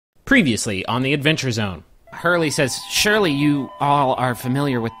Previously on the Adventure Zone. Hurley says, surely you all are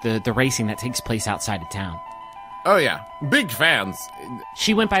familiar with the racing that takes place outside of town. Oh, yeah. Big fans.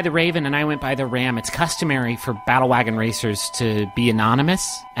 She went by the Raven and I went by the Ram. It's customary for battle wagon racers to be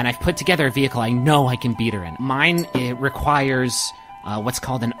anonymous, and I've put together a vehicle I know I can beat her in. Mine, it requires what's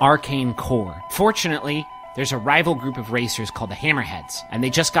called an arcane core. Fortunately, there's a rival group of racers called the Hammerheads, and they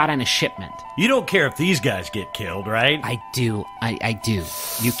just got on a shipment. You don't care if these guys get killed, right? I do. I do.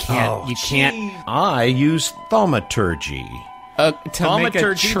 You can't. I use thaumaturgy. To make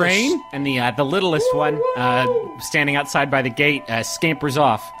a train? And the littlest one, standing outside by the gate, scampers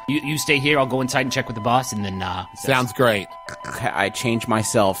off. You stay here, I'll go inside and check with the boss, and then, Sounds great. I change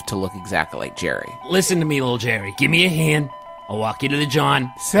myself to look exactly like Jerry. Listen to me, little Jerry. Give me a hand. I'll walk you to the John.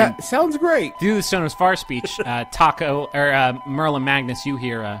 Sounds great. Through the Stone of Far speech, Taco, or Merlin Magnus, you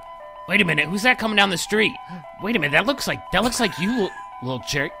hear, wait a minute, who's that coming down the street? Wait a minute, that looks like you, little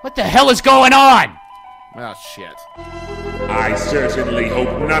Jerry. What the hell is going on? Oh, shit. I certainly hope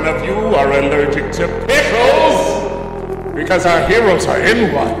none of you are allergic to pickles! Because our heroes are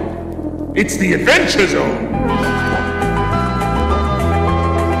in one. It's the Adventure Zone!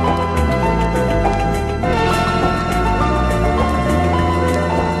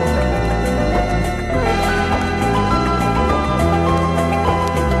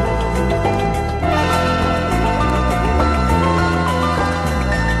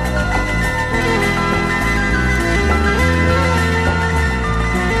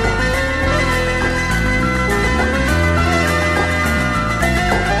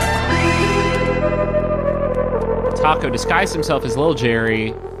 Taco disguised himself as Little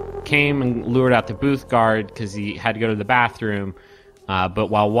Jerry, came and lured out the booth guard because he had to go to the bathroom. But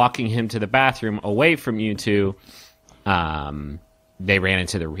while walking him to the bathroom away from you two, they ran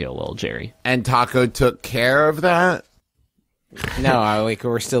into the real Little Jerry. And Taco took care of that? No,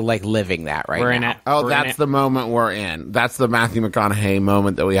 we're still living that now. That's the moment we're in. That's the Matthew McConaughey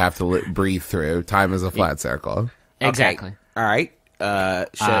moment that we have to breathe through. Time is a flat circle. Exactly. Okay. All right.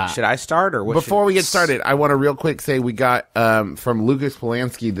 Should I start or what? Before we get started, I want to real quick say we got from Lucas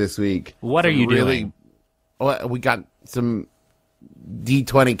Polanski this week. What are you doing? Well, we got some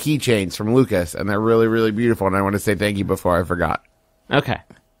D20 keychains from Lucas, and they're really, really beautiful. And I want to say thank you before I forgot. Okay,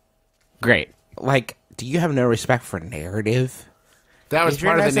 great. Do you have no respect for narrative? That was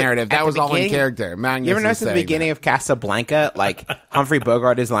part of the narrative. That was all in character. Magnus, you ever notice at the beginning of Casablanca, Humphrey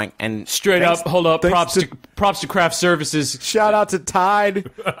Bogart is and straight up, hold up, props to craft services. Shout out to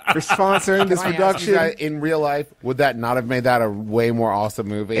Tide for sponsoring this production. In real life, would that not have made that a way more awesome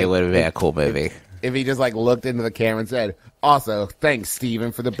movie? It would have been a cool movie. If he just looked into the camera and said, also, thanks,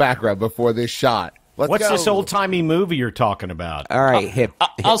 Steven, for the back rub before this shot. What's this old-timey movie you're talking about? All right, hip.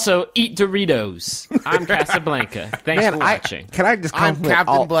 Also, eat Doritos. I'm Casablanca. Thanks for watching. Can I just compliment I'm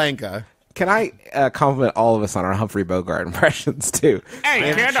Captain Blanca. Can I compliment all of us on our Humphrey Bogart impressions, too?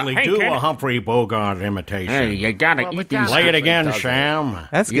 Hey, I actually do a Humphrey Bogart imitation. Hey, you gotta eat these. Play it again, Sam.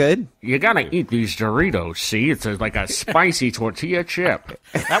 That's good. You gotta eat these Doritos, see? It's like a spicy tortilla chip.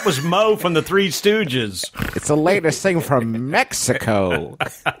 That was Mo from the Three Stooges. It's the latest thing from Mexico.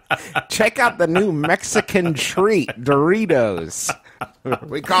 Check out the new Mexican treat, Doritos.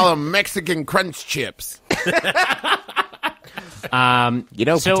 We call them Mexican Crunch Chips.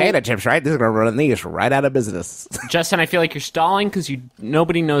 Potato chips, right? This is going to run these right out of business. Justin, I feel like you're stalling because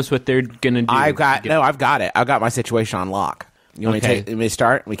nobody knows what they're going to do. I've got it. I've got my situation on lock. You want me to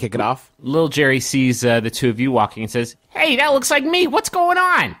start? We kick it off? Little Jerry sees the two of you walking and says, hey, that looks like me. What's going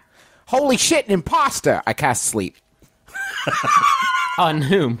on? Holy shit, an imposter. I cast sleep. On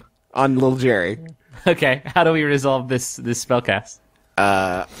whom? On Little Jerry. Okay, how do we resolve this spellcast?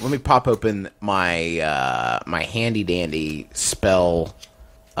 Let me pop open my my handy dandy spell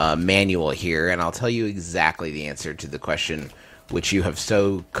manual here, and I'll tell you exactly the answer to the question which you have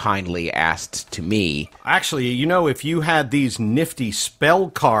so kindly asked to me. Actually, if you had these nifty spell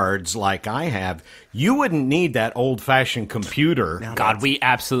cards like I have, you wouldn't need that old-fashioned computer. God, we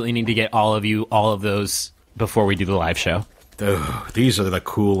absolutely need to get all of those before we do the live show. Ugh, these are the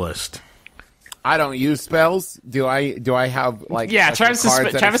coolest. I don't use spells. Do I have Travis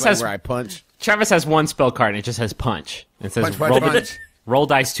has where I punch? Travis has one spell card and it just has punch. It says punch. Roll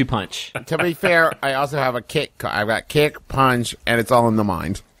dice to punch. To be fair, I also have a kick. I've got kick, punch, and it's all in the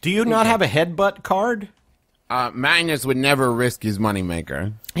mind. Do you not have a headbutt card? Magnus would never risk his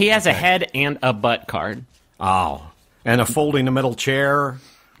moneymaker. He has a head and a butt card. Oh, and a folding the middle chair.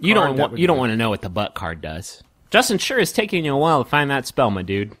 You don't want to know what the butt card does. Justin, sure is taking you a while to find that spell, my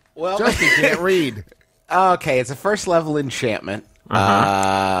dude. Well, Justin can't read. Okay, it's a first level enchantment.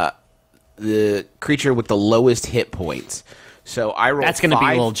 The creature with the lowest hit points. So I roll. That's going to be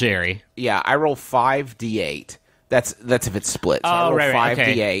little Jerry. Yeah, I roll 5d8. That's if it's split. So I roll right, 5d8,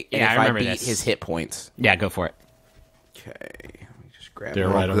 okay. and Yeah, if I I remember beat this. his hit points. Yeah, go for it. Okay, let me just grab They're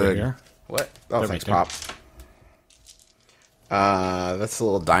it. right over good. here. What? Oh, thanks, right Pop. That's a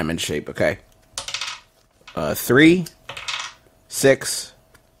little diamond shape. Okay. 3, 6,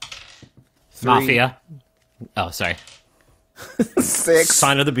 3, Mafia. Oh, sorry. 6,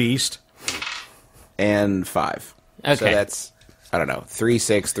 Sign of the Beast. and 5. Okay. So that's, I don't know, 3,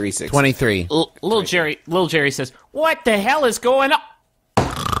 6, 3, 6. 23. Little Jerry says, "What the hell is going on?"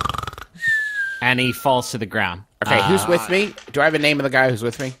 And he falls to the ground. Okay, who's with me? Do I have a name of the guy who's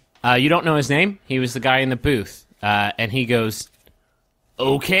with me? You don't know his name? He was the guy in the booth. And he goes,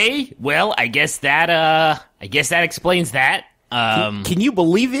 "Okay, well, I guess that explains that." Can you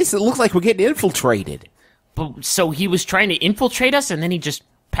believe this? It looks like we're getting infiltrated. But, so he was trying to infiltrate us, and then he just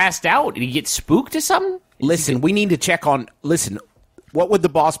passed out. Did he get spooked or something? Listen, we need to check on... Listen, what would the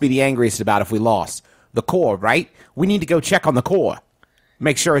boss be the angriest about if we lost? The core, right? We need to go check on the core.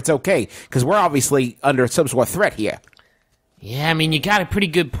 Make sure it's okay, because we're obviously under some sort of threat here. Yeah, I mean, you got a pretty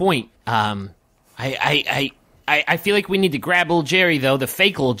good point. I feel like we need to grab little Jerry, though, the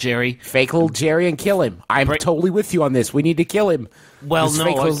fake little Jerry. Fake little Jerry and kill him. I'm totally with you on this. We need to kill him. Well, This no,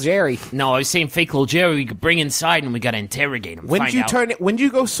 fake little Jerry. No, I was saying fake little Jerry we could bring inside and we gotta interrogate him. When did you turn it? When did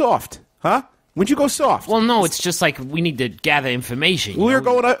you go soft? Huh? When did you go soft? Well, no, it's just like we need to gather information. we were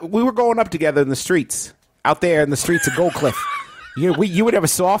going up together in the streets, out there in the streets of Gold Cliff. You were never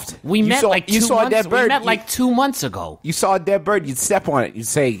soft. We met like 2 saw a months. dead bird. We met like 2 months ago. You saw a dead bird. You'd step on it. You'd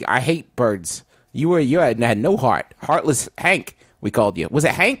say, "I hate birds." You had no heart. Heartless Hank. We called you. Was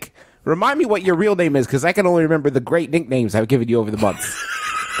it Hank? Remind me what your real name is, because I can only remember the great nicknames I've given you over the months.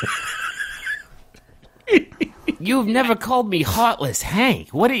 You've never called me Heartless Hank.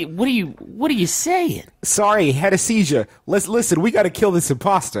 What are you saying? Sorry, had a seizure. Listen. We got to kill this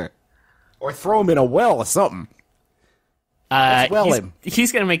imposter, or throw him in a well or something.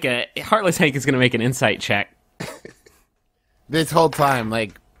 He's gonna make Heartless Hank is gonna make an insight check. This whole time,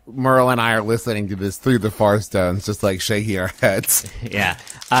 like, Merle and I are listening to this through the far stones, just like shaking our heads. Yeah.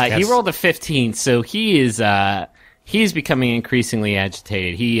 He rolled a 15, so he's becoming increasingly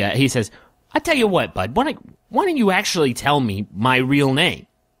agitated. He says, "I tell you what, bud, why don't you actually tell me my real name?"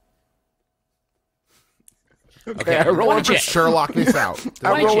 Okay, I roll a Sherlock this out.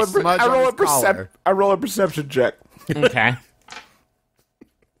 I roll a perception check. Okay.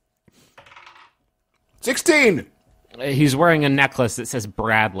 16. He's wearing a necklace that says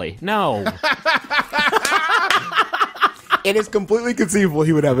Bradley. No. It is completely conceivable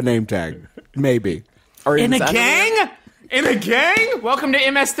he would have a name tag. Maybe. Or In a inside of it. gang? In a gang? Welcome to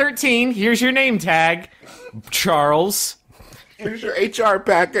MS-13. Here's your name tag, Charles. Here's your HR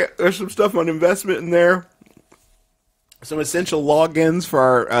packet. There's some stuff on investment in there. Some essential logins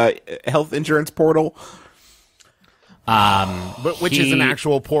for our health insurance portal. But which is an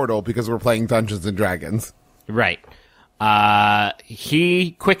actual portal because we're playing Dungeons and Dragons. Right.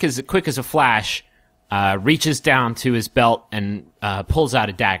 He, quick as a flash, reaches down to his belt and pulls out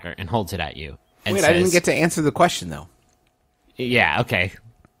a dagger and holds it at you. And Wait, says, I didn't get to answer the question, though. Yeah, okay.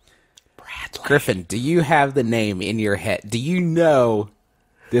 Bradley. Griffin, do you have the name in your head? Do you know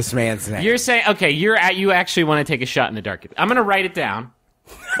this man's name? You're saying, okay, you actually want to take a shot in the dark. I'm going to write it down.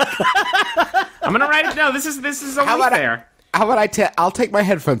 I'm going to write it down. This is only fair. How about I'll take my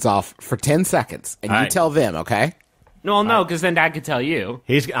headphones off for 10 seconds, and All you right. tell them, okay? No, because then Dad could tell you.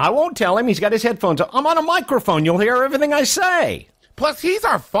 I won't tell him. He's got his headphones on. I'm on a microphone. You'll hear everything I say. Plus, he's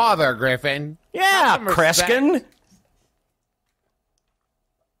our father, Griffin. Yeah, some respect. Kreskin.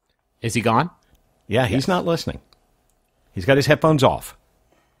 Is he gone? Yeah, he's not listening. He's got his headphones off.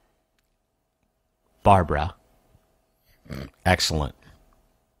 Barbara. Excellent.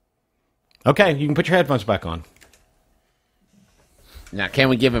 Okay, you can put your headphones back on. Now, can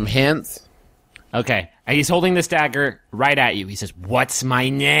we give him hints? Okay. And he's holding this dagger right at you. He says, "What's my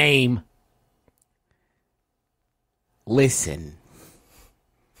name?" Listen.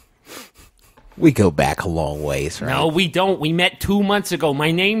 We go back a long ways, right? No, we don't. We met 2 months ago.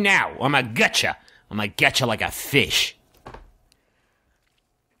 My name now. I'm gonna gut ya. I'm gonna gut ya like a fish.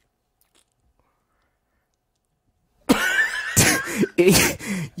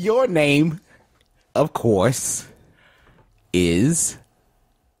 Your name, of course, is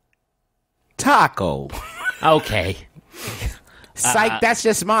Taco. Okay. Psych, that's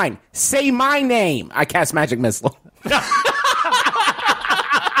just mine. Say my name. I cast magic missile.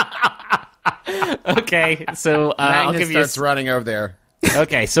 Okay. So I'll Magnus give you. starts running over there.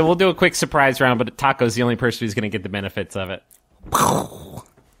 Okay. So we'll do a quick surprise round, but Taco's the only person who's gonna get the benefits of it.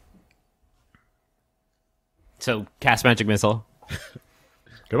 So cast magic missile.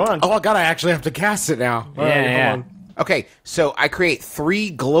 Come on. Oh, God, I actually have to cast it now. All right, Yeah. hold on. Okay, so I create 3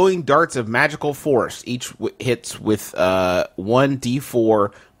 glowing darts of magical force. Each hits with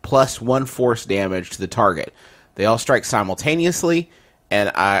 1d4 plus 1 force damage to the target. They all strike simultaneously,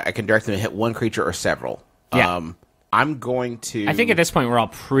 and I can direct them to hit one creature or several. Yeah. I'm going to... I think at this point we're all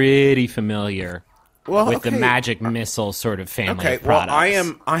pretty familiar with the okay. magic missile sort of family Okay, of well,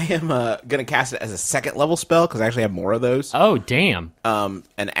 products. I am going to cast it as a 2nd level spell, because I actually have more of those, Oh, damn. and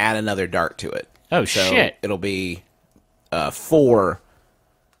add another dart to it. Oh, So shit. it'll be 4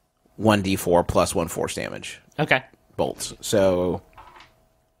 1d4 plus 1 force damage Okay. bolts. So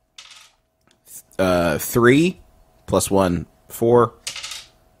 3 plus 1, 4.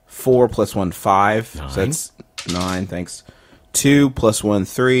 4 plus 1, 5. 9. So that's 9, thanks. 2 plus 1,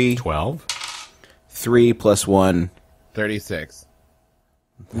 3. 12. 3 plus 1, 36.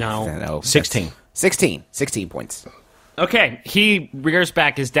 No. 16. 16. 16 points. Okay, he rears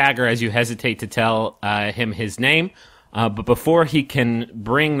back his dagger as you hesitate to tell him his name. But before he can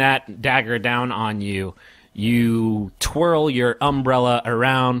bring that dagger down on you, you twirl your umbrella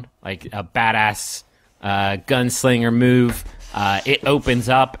around like a badass gunslinger move. It opens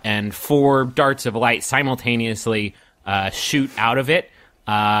up, and 4 darts of light simultaneously shoot out of it,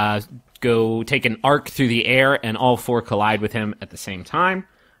 go take an arc through the air, and all 4 collide with him at the same time.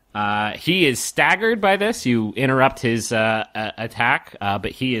 He is staggered by this. You interrupt his attack, but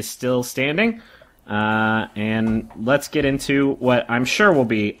he is still standing. And let's get into what I'm sure will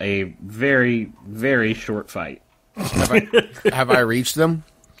be a very, very short fight. Have I reached them?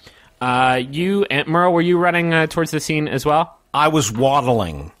 You and Merle, were you running towards the scene as well? I was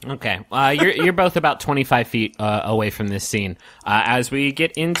waddling. Okay, you're both about 25 feet away from this scene. As we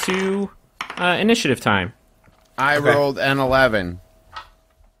get into initiative time. I rolled an 11.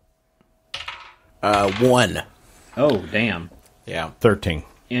 1. Oh, damn. Yeah. 13.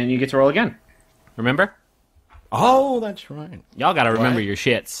 And you get to roll again. Remember? Oh, that's right. Y'all got to remember What? your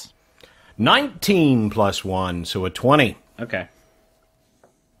shits. 19 plus 1, so a 20. Okay.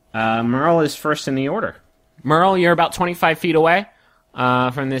 Merle is first in the order. Merle, you're about 25 feet away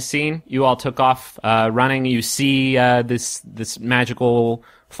from this scene. You all took off running. You see this magical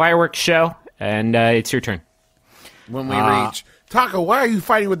fireworks show, and it's your turn. When we reach. Taco, why are you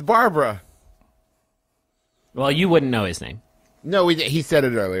fighting with Barbara? Well, you wouldn't know his name. No, he said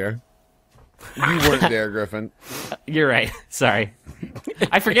it earlier. You weren't there, Griffin. You're right. Sorry.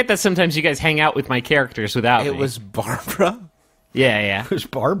 I forget that sometimes you guys hang out with my characters without It me. was Barbara? Yeah. Who's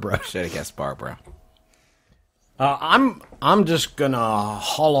Barbara? Should have guessed Barbara. I'm just gonna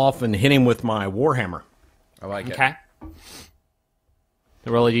haul off and hit him with my warhammer, I like it. Okay.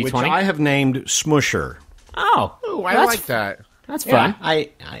 The roll a d20. which I have named Smusher. Oh, Ooh, I that's, like that. That's fun. I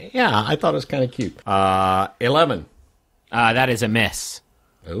thought it was kind of cute. 11. That is a miss.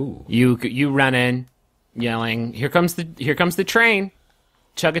 Oh. You run in, yelling, "Here comes the train!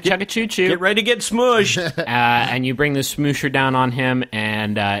 Chugga chugga choo choo!" Get ready to get smushed. And you bring the smoosher down on him,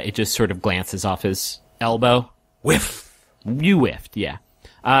 and it just sort of glances off his elbow. Whiff. You whiffed, yeah.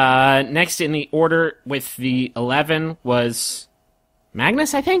 Next in the order with the 11 was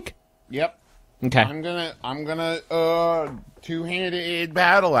Magnus, I think. Yep. Okay. I'm gonna two-handed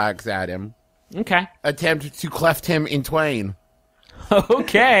battle axe at him. Okay. Attempt to cleft him in twain.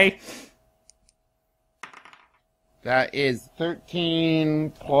 Okay. That is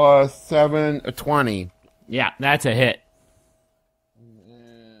 13 plus 7, 20. Yeah, that's a hit.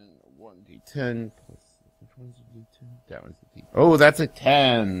 And 1d10 plus... Which one's a d10? That one's a d10. Oh, that's a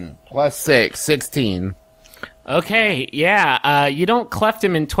 10. Plus 6, 16. Okay, yeah. You don't cleft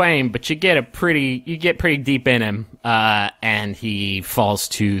him in twain, but you get pretty deep in him, and he falls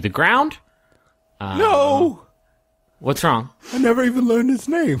to the ground. No! What's wrong? I never even learned his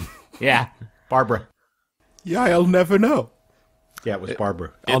name. Yeah. Barbara. Yeah, I'll never know. Yeah, it was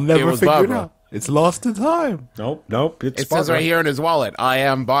Barbara. I'll never was figure it Barbara. out. It's lost in time. Nope. It's It Barbara. says right here in his wallet, I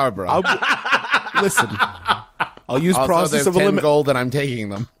am Barbara. Listen, I'll use Also, process there's of 10 elimination. gold and I'm taking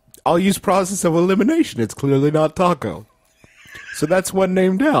them. I'll use process of elimination. It's clearly not Taco. So that's one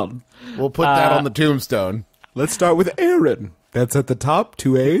name down. We'll put that on the tombstone. Let's start with Aaron. That's at the top,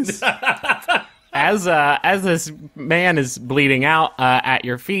 2 A's. As this man is bleeding out at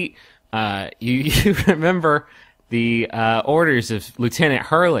your feet, you remember the orders of Lieutenant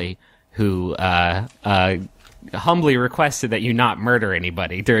Hurley, who humbly requested that you not murder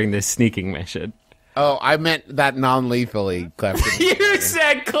anybody during this sneaking mission. Oh, I meant that non-lethally, Clefton. You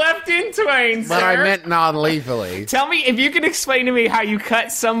said cleft in twain, sir. But I meant non-lethally. Tell me if you can explain to me how you cut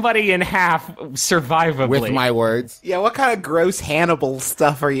somebody in half survivably. With my words. Yeah, what kind of gross Hannibal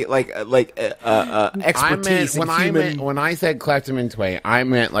stuff are you expertise in human? When I said cleft him in twain, I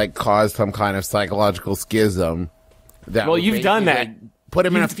meant like cause some kind of psychological schism. That Well, would you've done that. basically Put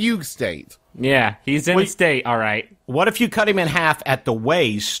him in a fugue state. Yeah, he's in a state, all right. What if you cut him in half at the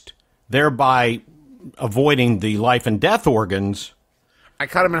waist, thereby avoiding the life and death organs? I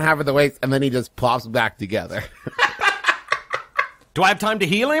cut him in half of the waist, and then he just plops back together. Do I have time to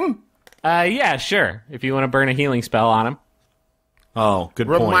heal him? Yeah, sure. If you want to burn a healing spell on him. Oh, good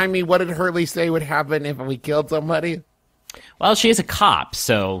point. Remind me, what did Hurley say would happen if we killed somebody? Well, she is a cop,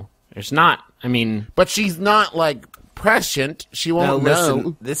 so there's not, I mean... But she's not, like, prescient. She won't know.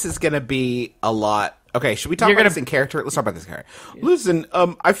 Listen, this is going to be a lot. Okay, should we talk You're about gonna- this in character? Let's talk about this in character. Listen,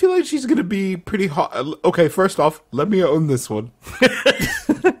 I feel like she's gonna be pretty hot. Okay, first off, let me own this one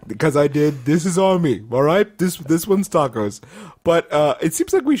because I did. This is on me. All right, this one's tacos. But it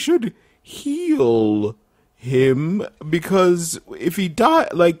seems like we should heal him because if he die,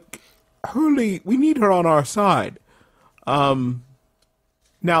 like Hurley, we need her on our side.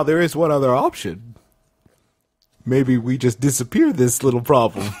 Now there is one other option. Maybe we just disappear this little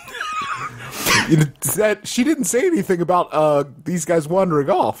problem. She didn't say anything about these guys wandering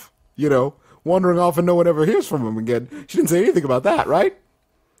off. Wandering off and no one ever hears from them again. She didn't say anything about that, right?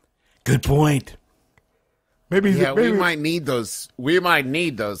 Good point. Maybe we might need those. We might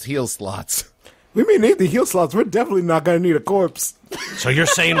need those heal slots. we may need the heal slots. We're definitely not going to need a corpse. So you're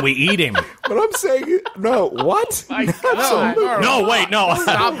saying we eat him? But I'm saying no. What? No, wait, no.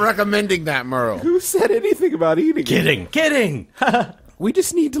 Stop recommending that, Merle. Who said anything about eating? Kidding. We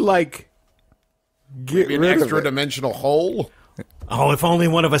just need to get An rid of extra it. dimensional hole. Oh, if only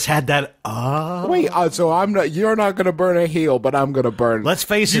one of us had that. Wait, so I'm not. You're not going to burn a heel, but I'm going to burn. Let's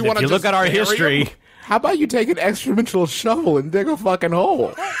face it, if wanna you look just at our bury history, him? How about you take an extra-dimensional shovel and dig a fucking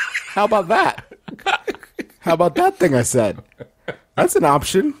hole? How about that? How about that thing I said? That's an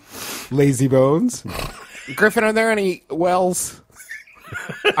option. Lazy bones. Griffin, are there any wells?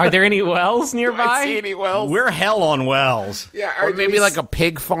 Are there any wells nearby? any wells? we're hell on wells. Yeah, Or maybe like a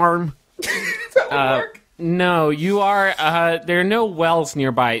pig farm. No, you are. There are no wells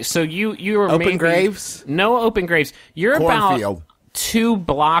nearby, so you are Open maybe- graves? No open graves. You're Cornfield. about 2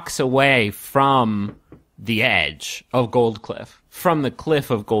 blocks away from the edge of Gold Cliff, from the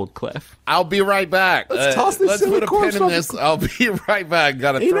cliff of Gold Cliff. I'll be right back. Let's toss this Let's silly put a corpse pin in off this. I'll be right back.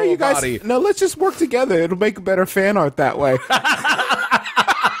 Gotta You throw know, you a guys. body. No, let's just work together. It'll make better fan art that way.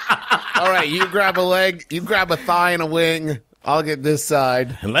 All right, you grab a leg. You grab a thigh and a wing. I'll get this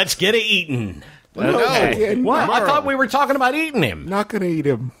side. And let's get it eaten. Okay. No, What? I Merle. thought we were talking about eating him. not gonna eat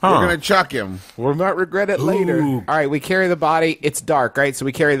him. We're gonna chuck him. We'll not regret it later. Ooh. All right, we carry the body. It's dark, right? So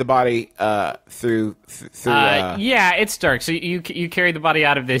we carry the body through. Yeah, it's dark. So you carry the body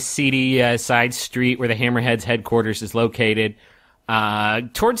out of this seedy side street where the Hammerheads headquarters is located.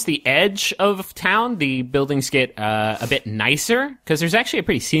 Towards the edge of town, the buildings get a bit nicer because there's actually a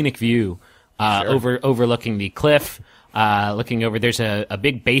pretty scenic view overlooking the cliff. Looking over, there's a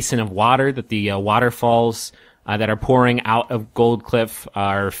big basin of water that the waterfalls that are pouring out of Gold Cliff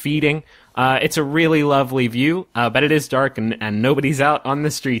are feeding. It's a really lovely view, but it is dark and nobody's out on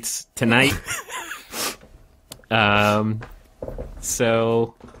the streets tonight.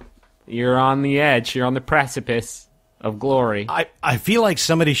 So you're on the edge. You're on the precipice of glory. I feel like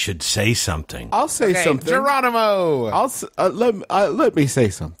somebody should say something. I'll say Hey, something. Geronimo. Let me say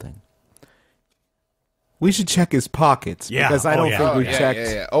something. We should check his pockets Yeah. because I Oh, don't yeah. think Oh, we yeah, checked.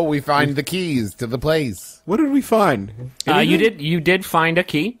 yeah, yeah. Oh, we find the keys to the place. What did we find? You did find a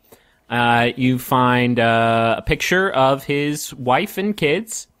key. You find a picture of his wife and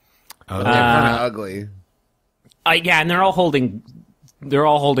kids. But they're kind of ugly. Yeah, and they're all holding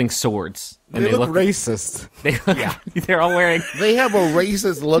swords. And They look racist. They look, they're all wearing. They have a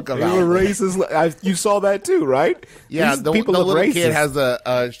racist look They about were them. racist. You saw that too, right? Yeah, These the people little look kid racist. has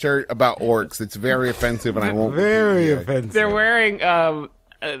a shirt about orcs. It's very offensive, and I won't. Very Yeah. offensive. They're wearing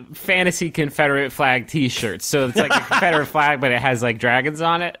fantasy Confederate flag T-shirts. So it's like a Confederate flag, but it has like dragons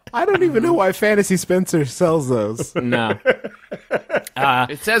on it. I don't even know why Fantasy Spencer sells those. No.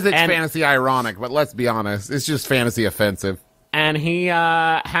 It says it's And- fantasy ironic, but let's be honest, it's just fantasy offensive. And he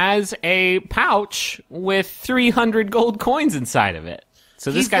has a pouch with 300 gold coins inside of it.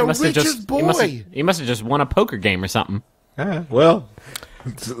 So this He's guy the must have richest just boy. he must have just won a poker game or something. Well,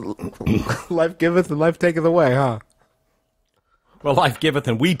 life giveth and life taketh away, huh? Well, life giveth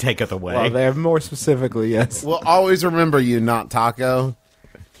and we taketh away. Well, they have more specifically, yes. We'll always remember you, not Taco.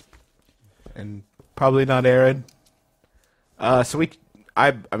 And Probably not Aaron. Let's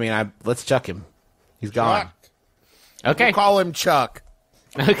chuck him. He's gone. Chuck. Okay. We'll call him Chuck.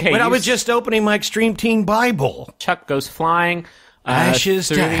 Okay. But I was just opening my Extreme Teen Bible. Chuck goes flying Ashes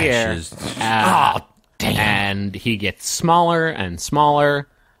through to the air. ashes. Oh, damn. And he gets smaller and smaller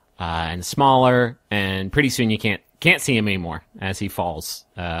and smaller, and pretty soon you can't see him anymore as he falls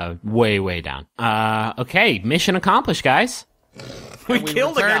way down. Okay, mission accomplished, guys. We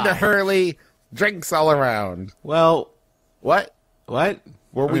killed a Return to guy. Hurley. Drinks all around. Well, What? what?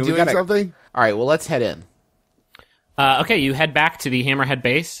 Were we I mean, doing gotta- something? All right, well, let's head in. Okay, you head back to the Hammerhead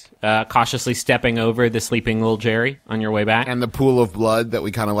base, cautiously stepping over the sleeping little Jerry on your way back. And the pool of blood that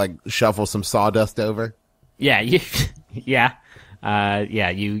we kind of like shuffle some sawdust over. Yeah, you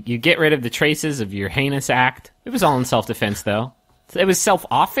get rid of the traces of your heinous act. It was all in self-defense, though. It was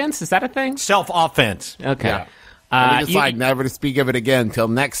self-offense? Is that a thing? Self-offense. Okay. Yeah. And we You, decide never to speak of it again until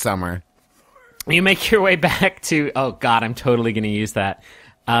next summer. you make your way back to... Oh, God, I'm totally going to use that.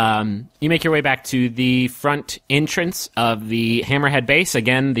 You make your way back to the front entrance of the Hammerhead base.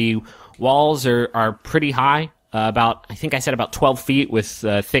 Again, the walls are pretty high, about 12 feet with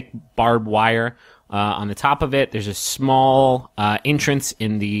thick barbed wire on the top of it. There's a small entrance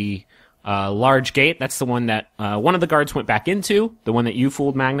in the large gate. That's the one that one of the guards went back into, the one that you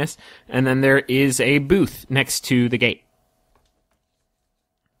fooled, Magnus. And then there is a booth next to the gate.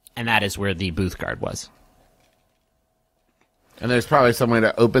 And that is where the booth guard was. And there's probably some way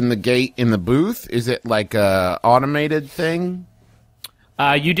to open the gate in the booth. Is it like a automated thing?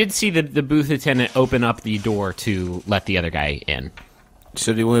 You did see the booth attendant open up the door to let the other guy in.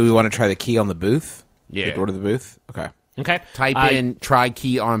 So do we want to try the key on the booth? Yeah. The door to the booth? Okay. Okay. Type in try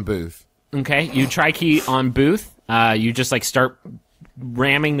key on booth. Okay. You try key on booth. You just start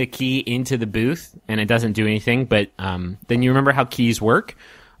ramming the key into the booth, and it doesn't do anything. But then you remember how keys work,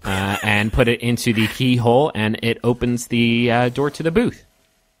 and put it into the keyhole, and it opens the door to the booth.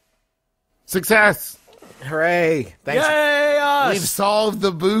 Success! Hooray! Thanks. Yay, us! We've solved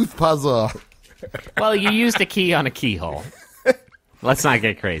the booth puzzle. Well, you used a key on a keyhole. Let's not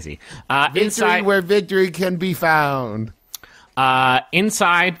get crazy. Victory Inside, where victory can be found.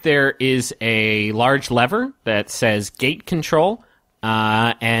 inside there is a large lever that says gate control,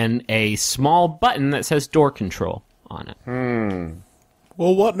 and a small button that says door control on it.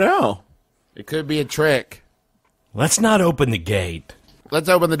 Well, what now? It could be a trick. Let's not open the gate. Let's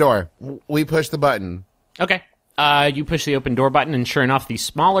open the door. We push the button. Okay. You push the open door button, and sure enough, the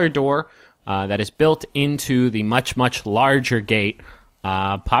smaller door that is built into the much, much larger gate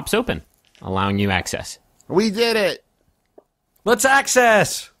pops open, allowing you access. We did it. Let's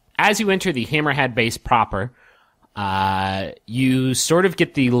access. As you enter the Hammerhead base proper, you sort of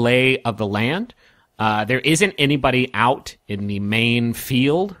get the lay of the land. There isn't anybody out in the main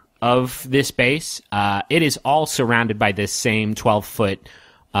field of this base. It is all surrounded by this same 12-foot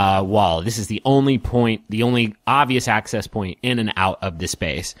wall. This is the only point, the only obvious access point in and out of this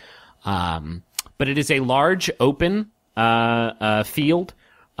base. But it is a large open field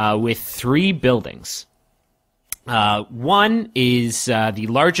with 3 buildings. One is the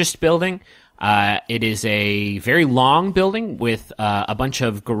largest building. It is a very long building with a bunch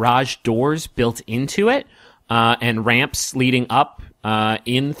of garage doors built into it and ramps leading up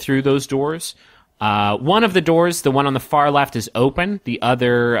in through those doors. One of the doors, the one on the far left, is open. The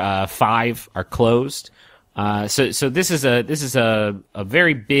other 5 are closed. So this is a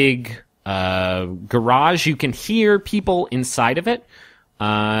very big garage. You can hear people inside of it.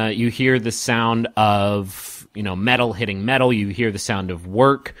 You hear the sound of metal hitting metal. You hear the sound of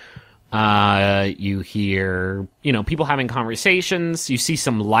work. You hear people having conversations. You see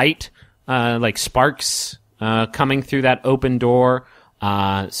some light, like sparks, coming through that open door.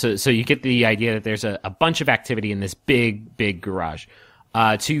 So you get the idea that there's a bunch of activity in this big garage.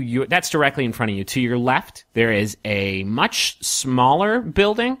 That's directly in front of you. To your left, there is a much smaller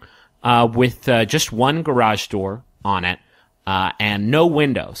building, with just one garage door on it, and no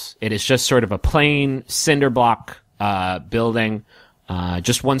windows. It is just sort of a plain cinder block, building,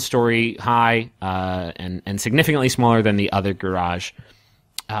 just 1 story high, and significantly smaller than the other garage.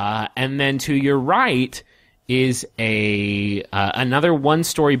 And then to your right is another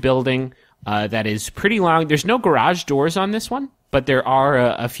 1-story building that is pretty long. There's no garage doors on this one, but there are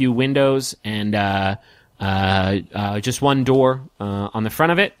a few windows and just 1 door on the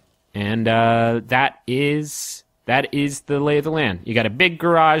front of it, and that is the lay of the land. You got a big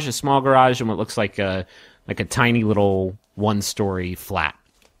garage, a small garage, and what looks like a tiny little 1-story flat.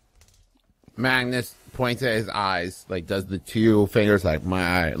 Magnus points at his eyes, does the 2 fingers my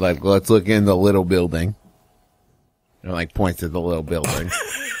eye, let's look in the little building. And points at the little building.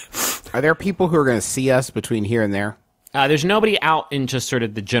 Are there people who are going to see us between here and there? There's nobody out in just sort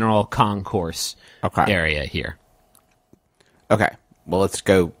of the general concourse area here. Okay. Well, let's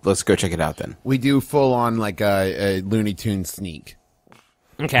go check it out then. We do full on like a Looney Tunes sneak.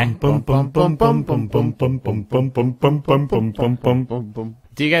 Okay. Bum, bum, bum, bum, bum, bum, bum, bum, bum, bum, bum, bum, bum, bum, bum, bum.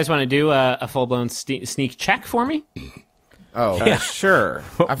 Do you guys want to do a full-blown sneak check for me? Oh, Yeah, sure.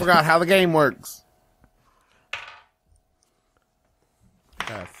 I forgot how the game works.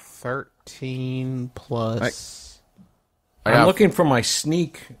 13 plus I'm looking for my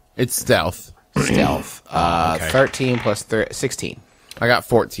sneak. It's stealth. stealth. Okay. 13 plus 16. I got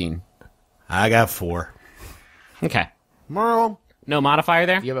 14. I got 4. Okay. Merle, No modifier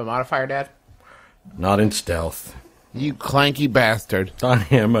there? Do you have a modifier, Dad? Not in stealth. you clanky bastard. I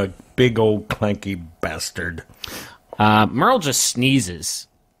am a big old clanky bastard. Merle just sneezes.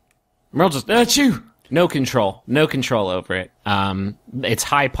 Merle just, achoo! No control over it. It's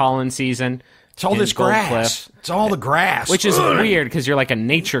high pollen season. It's all in this Gold grass. Cliff, It's all the grass. which is weird because you're like a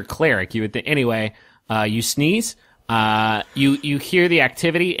nature cleric. You would anyway. You sneeze. You hear the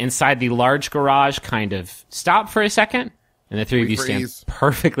activity inside the large garage kind of stop for a second, and the three of you stand freeze.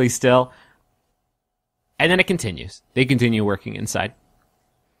 perfectly still, and then it continues. They continue working inside.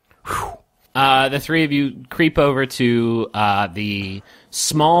 The three of you creep over to the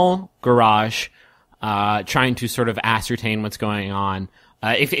small garage, trying to sort of ascertain what's going on.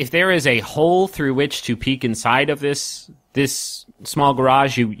 If there is a hole through which to peek inside of this small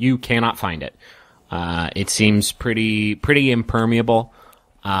garage, you cannot find it. It seems pretty impermeable.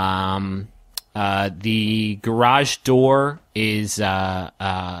 The garage door is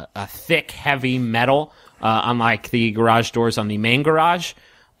a thick, heavy metal, unlike the garage doors on the main garage.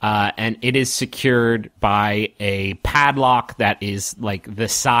 And it is secured by a padlock that is like the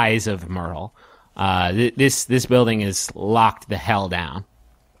size of Merle. This building is locked the hell down.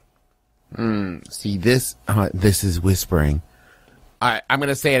 See, this is whispering. I'm going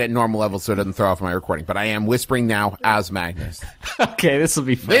to say it at normal level so it doesn't throw off my recording, but I am whispering now as Magnus. Okay, this will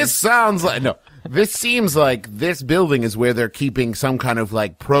be fun. This sounds like, no, this seems like this building is where they're keeping some kind of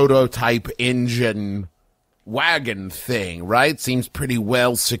like prototype engine wagon thing, right? Seems pretty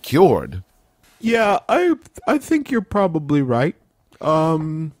well secured. Yeah, I think you're probably right.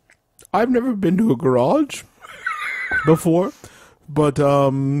 I've never been to a garage before, but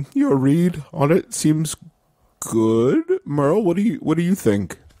your read on it seems good. Merle, what do you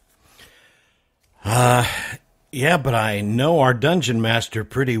think? Yeah, but I know our dungeon master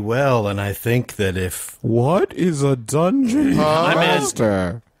pretty well, and I think that if... What is a dungeon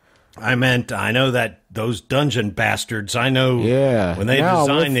master? I know that those dungeon bastards, I know Yeah. when they Now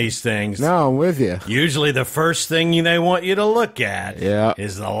design with- these things, Now I'm with you. usually the first thing they want you to look at Yeah.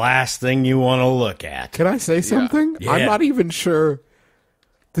 is the last thing you want to look at. Can I say something? Yeah. I'm not even sure.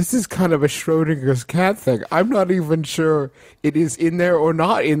 This is kind of a Schrodinger's cat thing. I'm not even sure it is in there or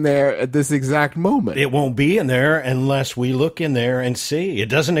not in there at this exact moment. It won't be in there unless we look in there and see. It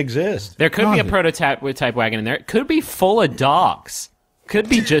doesn't exist. There could be a Got it. prototype with type wagon in there. It could be full of dogs. Could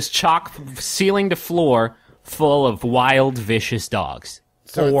be just chock ceiling to floor full of wild, vicious dogs.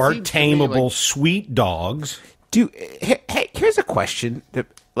 So it Or seems to me tameable like- sweet dogs. Hey, here's a question.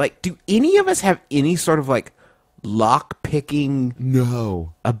 Like, do any of us have any sort of like lock picking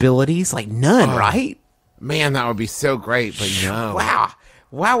No. abilities? Like none, right? Man, that would be so great, but no.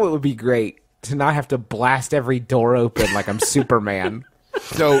 Wow, it would be great to not have to blast every door open like I'm Superman.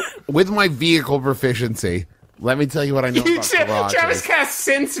 So, with my vehicle proficiency, let me tell you what I know about garages. cast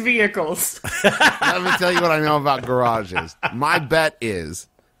sense vehicles. Let me tell you what I know about garages. My bet is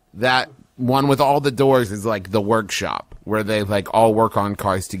that one with all the doors is like the workshop where they like all work on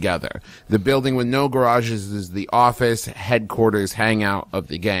cars together. The building with no garages is the office, headquarters, hangout of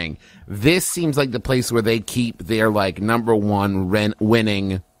the gang. This seems like the place where they keep their like number one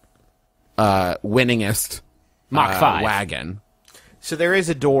winningest Mach 5. wagon. So there is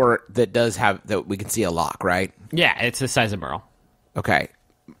a door that does have that we can see a lock, right? Yeah, it's the size of Merle. Okay,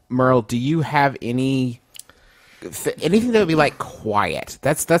 Merle, do you have anything that would be like quiet?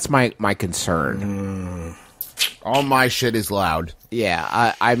 That's my concern. All my shit is loud.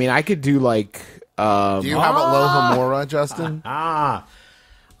 Yeah, I mean, I could do like. Do you have a Lohomora, Justin?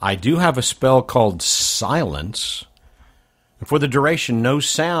 I do have a spell called Silence. For the duration, no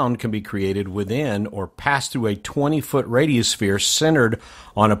sound can be created within or pass through a 20-foot radius sphere centered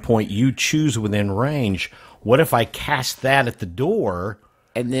on a point you choose within range. What if I cast that at the door,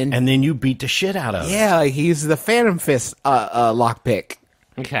 and then and you beat the shit out of it? yeah, like he's the Phantom Fist lockpick.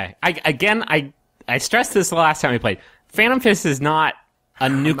 Okay. I stressed this the last time we played. Phantom Fist is not a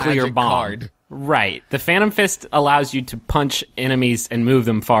nuclear Magic bomb. card. Right. The Phantom Fist allows you to punch enemies and move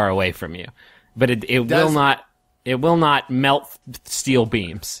them far away from you, but it will not melt steel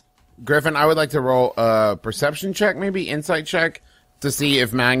beams. Griffin, I would like to roll a perception check, maybe insight check, to see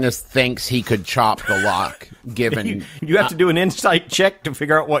if Magnus thinks he could chop the lock, given... You have to do an insight check to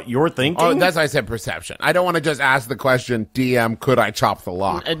figure out what you're thinking? Oh, that's why I said perception. I don't want to just ask the question, DM, could I chop the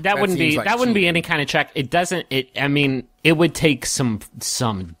lock? That wouldn't be any kind of check. It doesn't... it would take some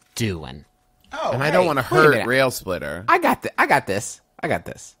doing. Oh, and I don't want to hurt Rail Splitter. I got this.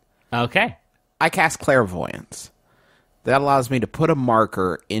 Okay. I cast Clairvoyance. That allows me to put a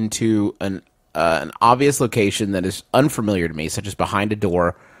marker into an obvious location that is unfamiliar to me, such as behind a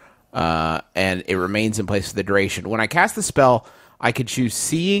door, and it remains in place for the duration. When I cast the spell, I could choose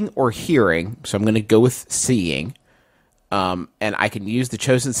seeing or hearing, so I'm going to go with seeing, and I can use the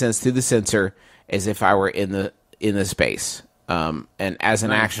chosen sense through the sensor as if I were in the space. And as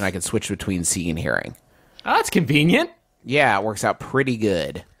an action, I can switch between seeing and hearing. Oh, that's convenient. Yeah, it works out pretty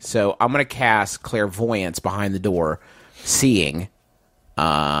good. So I'm going to cast Clairvoyance behind the door, seeing.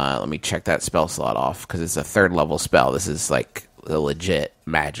 Let me check that spell slot off, because it's a 3rd level spell. This is like a legit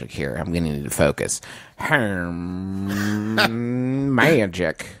magic here. I'm going to need to focus.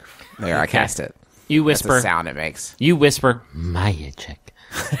 Magic. There, I cast it. You whisper. That's the sound it makes. You whisper, magic.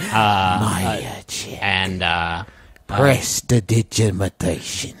 Magic. And,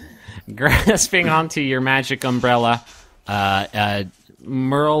 prestidigitation. Grasping onto your magic umbrella,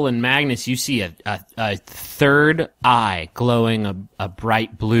 Merle and Magnus, you see a third eye glowing a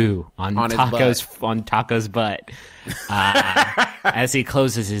bright blue on Taco's butt as he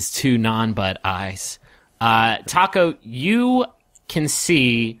closes his 2 non-butt eyes. Taco, you can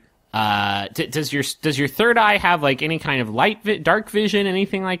see. Does your third eye have like any kind of dark vision,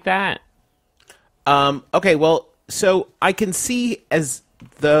 anything like that? Okay, well, so I can see as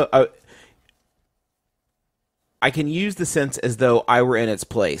the. I can use the sense as though I were in its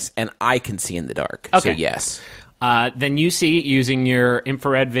place, and I can see in the dark. Okay. So, yes. Then you see, using your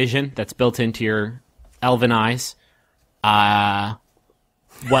infrared vision that's built into your elven eyes,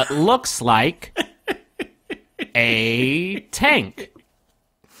 what looks like a tank.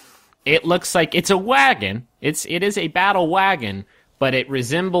 It looks like it's a wagon. It is a battle wagon, but it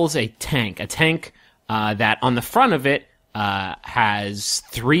resembles a tank. A tank that on the front of it has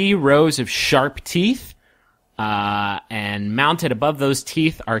 3 rows of sharp teeth. And mounted above those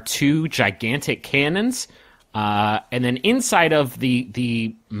teeth are 2 gigantic cannons. And then inside of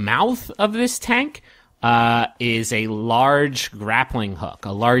the mouth of this tank is a large grappling hook,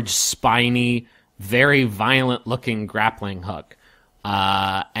 a large spiny, very violent-looking grappling hook.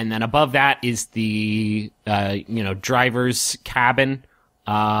 And then above that is the driver's cabin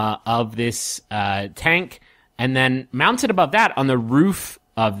of this tank. And then mounted above that on the roof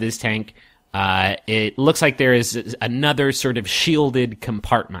of this tank, it looks like there is another sort of shielded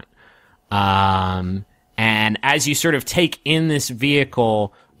compartment. And as you sort of take in this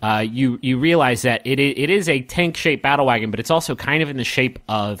vehicle, you realize that it is a tank-shaped battle wagon, but it's also kind of in the shape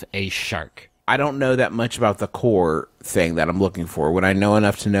of a shark. I don't know that much about the core thing that I'm looking for. Would I know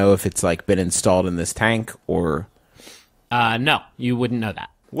enough to know if it's like been installed in this tank or? No, you wouldn't know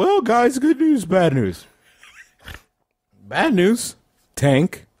that. Well, guys, good news, bad news. Bad news,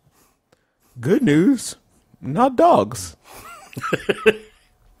 tank. Good news, not dogs.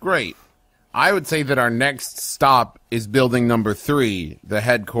 Great. I would say that our next stop is building number 3, the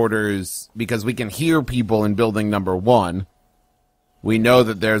headquarters, because we can hear people in building number 1. We know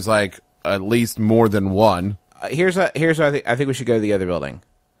that there's like at least more than one. Here's what I think we should go to the other building.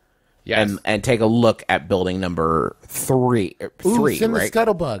 Yes. And take a look at building number 3. Send right? the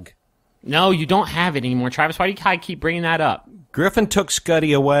scuttlebug. No, you don't have it anymore, Travis. Why do you keep bringing that up? Griffin took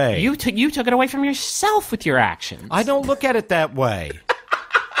Scuddy away. You took it away from yourself with your actions. I don't look at it that way.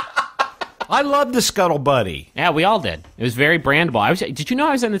 I love the Scuttle Buddy. Yeah, we all did. It was very brandable. Did you know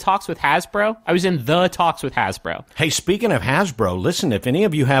I was in the talks with Hasbro? I was in the talks with Hasbro. Hey, speaking of Hasbro, listen, if any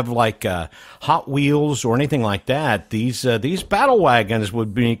of you have like Hot Wheels or anything like that, these battle wagons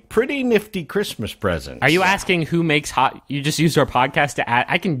would be pretty nifty Christmas presents. Are you asking who makes Hot? You just used our podcast to add.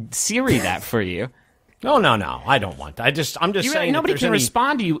 I can Siri that for you. No, I don't want that. I'm just saying nobody can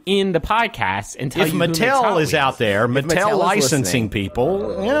respond to you in the podcast and tell if you who makes Hot Mattel Wheels. is out there, Mattel Mattel is licensing listening.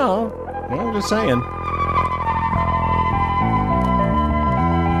 people, I'm just saying.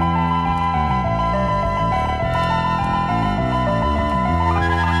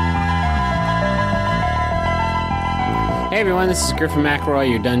 Hey everyone, this is Griffin McElroy,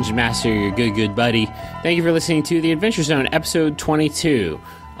 your Dungeon Master, your good buddy. Thank you for listening to The Adventure Zone, episode 22.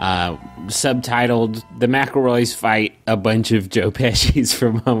 Subtitled, The McElroys Fight a Bunch of Joe Pesci's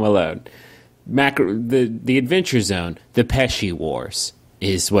from Home Alone. the Adventure Zone, the Pesci Wars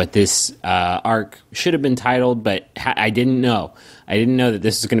is what this arc should have been titled, but I didn't know. I didn't know that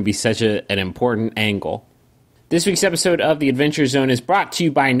this is going to be such an important angle. This week's episode of The Adventure Zone is brought to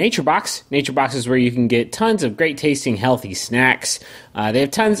you by NatureBox. NatureBox is where you can get tons of great tasting, healthy snacks. They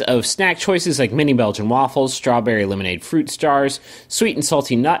have tons of snack choices like mini Belgian waffles, strawberry lemonade fruit stars, sweet and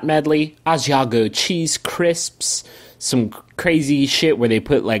salty nut medley, Asiago cheese crisps, some crazy shit where they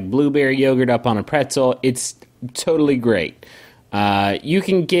put like blueberry yogurt up on a pretzel. It's totally great. You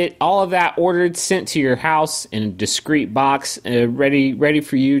can get all of that ordered, sent to your house in a discreet box, ready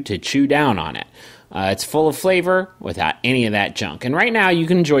for you to chew down on it. It's full of flavor without any of that junk. And right now, you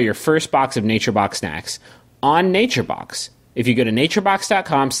can enjoy your first box of NatureBox snacks on NatureBox. If you go to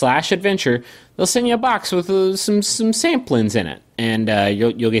naturebox.com/adventure, they'll send you a box with some samplings in it. And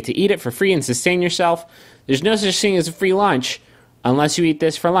you'll get to eat it for free and sustain yourself. There's no such thing as a free lunch unless you eat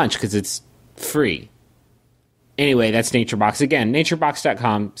this for lunch because it's free. Anyway, that's NatureBox. Again,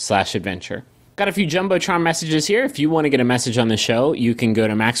 naturebox.com/adventure. Got a few Jumbotron messages here. If you want to get a message on the show, you can go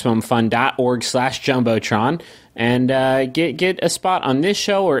to MaximumFun.org/Jumbotron and get a spot on this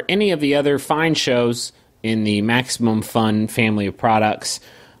show or any of the other fine shows in the Maximum Fun family of products.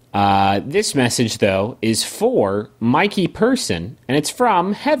 This message, though, is for Mikey Person, and it's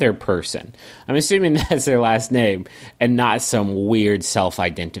from Heather Person. I'm assuming that's their last name and not some weird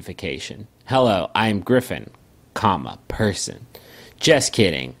self-identification. Hello, I'm Griffin, Person. Just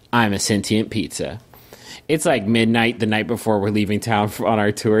kidding. I'm a sentient pizza. It's like midnight the night before we're leaving town on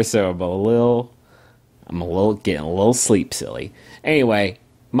our tour, so I'm getting a little sleep silly. Anyway,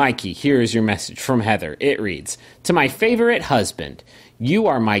 Mikey, here is your message from Heather. It reads, to my favorite husband, you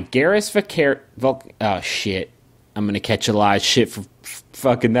are my Garrus oh shit. I'm gonna catch a lot of shit for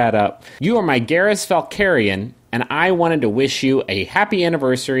fucking that up. You are my Garrus Valkyrian, and I wanted to wish you a happy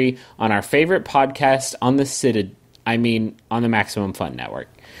anniversary on our favorite podcast on the on the Maximum Fun Network.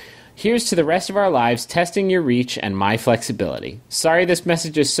 Here's to the rest of our lives testing your reach and my flexibility. Sorry this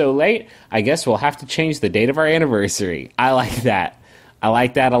message is so late. I guess we'll have to change the date of our anniversary. I like that. I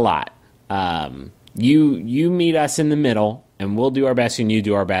like that a lot. You meet us in the middle, and we'll do our best and you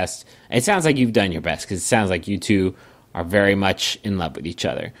do our best. It sounds like you've done your best, because it sounds like you two are very much in love with each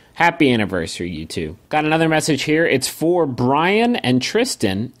other. Happy anniversary, you two. Got another message here. It's for Brian and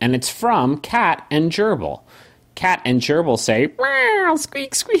Tristan, and it's from Kat and Gerbil. Cat and Gerbil say, meow,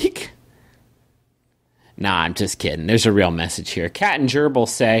 squeak, squeak. Nah, I'm just kidding. There's a real message here. Cat and Gerbil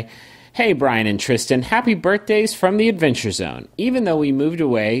say, hey, Brian and Tristan, happy birthdays from the Adventure Zone. Even though we moved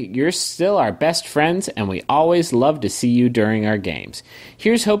away, you're still our best friends, and we always love to see you during our games.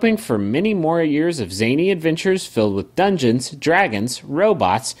 Here's hoping for many more years of zany adventures filled with dungeons, dragons,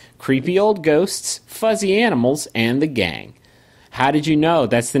 robots, creepy old ghosts, fuzzy animals, and the gang. How did you know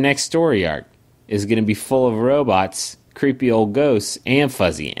that's the next story arc? Is going to be full of robots, creepy old ghosts, and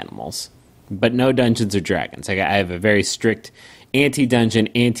fuzzy animals. But no Dungeons or Dragons. I have a very strict anti-dungeon,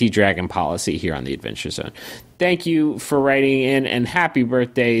 anti-dragon policy here on the Adventure Zone. Thank you for writing in, and happy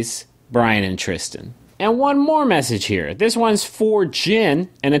birthdays, Brian and Tristan. And one more message here. This one's for Jen,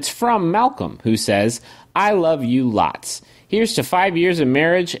 and it's from Malcolm, who says, I love you lots. Here's to 5 years of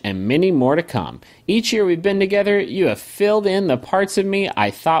marriage and many more to come. Each year we've been together, you have filled in the parts of me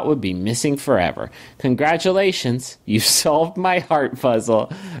I thought would be missing forever. Congratulations, you've solved my heart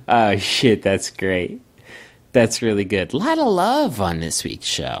puzzle. Oh, shit, that's great. That's really good. A lot of love on this week's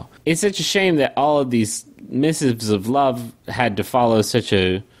show. It's such a shame that all of these missives of love had to follow such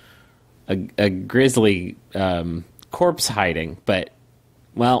a grisly corpse hiding. But,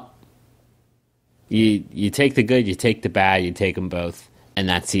 well, you take the good, you take the bad, you take them both. And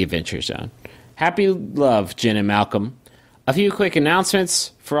that's the Adventure Zone. Happy love, Jen and Malcolm. A few quick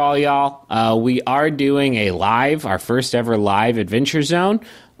announcements for all y'all. We are doing our first ever live Adventure Zone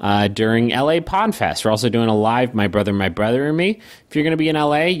during LA Podfest. We're also doing a live My Brother and Me. If you're going to be in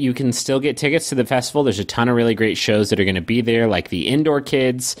LA, you can still get tickets to the festival. There's a ton of really great shows that are going to be there, like the Indoor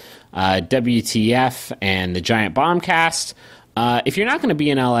Kids, WTF, and the Giant Bombcast. If you're not going to be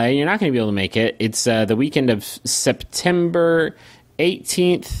in LA, you're not going to be able to make it. It's the weekend of September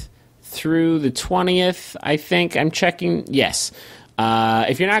 18th through the 20th, I think. I'm checking. Yes.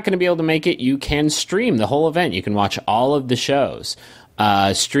 If you're not going to be able to make it, you can stream the whole event. You can watch all of the shows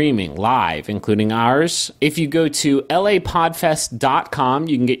streaming live, including ours. If you go to lapodfest.com,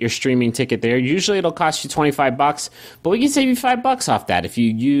 you can get your streaming ticket there. Usually it'll cost you $25, but we can save you $5 off that if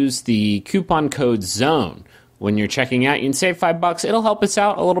you use the coupon code ZONE. When you're checking out, you can save $5. It'll help us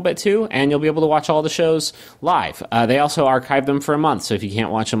out a little bit too, and you'll be able to watch all the shows live. They also archive them for a month, so if you can't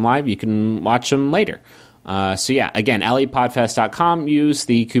watch them live, you can watch them later. So yeah, again, lapodfest.com, use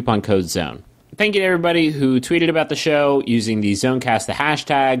the coupon code ZONE. thank you to everybody who tweeted about the show using the Zonecast, the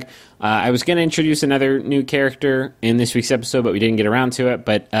hashtag. I was going to introduce another new character in this week's episode, but we didn't get around to it.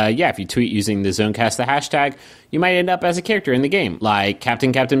 But yeah, if you tweet using the Zonecast, the hashtag, you might end up as a character in the game, like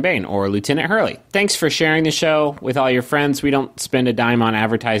Captain Bane or Lieutenant Hurley. Thanks for sharing the show with all your friends. We don't spend a dime on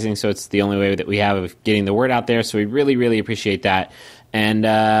advertising, so it's the only way that we have of getting the word out there. So we really, really appreciate that. And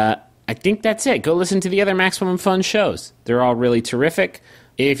I think that's it. Go listen to the other Maximum Fun shows. They're all really terrific.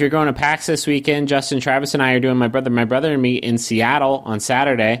 If you're going to PAX this weekend, Justin, Travis, and I are doing My Brother and Me in Seattle on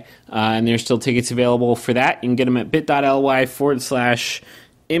Saturday, and there's still tickets available for that. You can get them at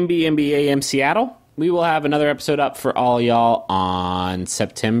bit.ly/MBMBAM Seattle. We will have another episode up for all y'all on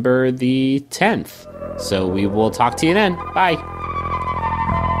September the 10th. So we will talk to you then. Bye.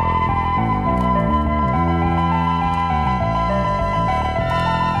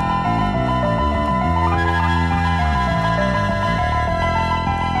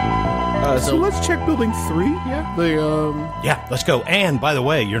 So let's check building 3. Yeah. Yeah, let's go. And by the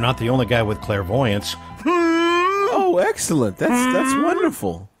way, you're not the only guy with clairvoyance. Oh, excellent. That's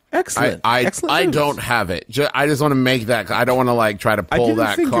wonderful. Excellent. Excellent I news. don't have it. I just want to make that. I don't want to like try to pull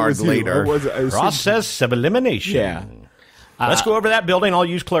that card later. Process of elimination. Yeah. Let's go over that building. I'll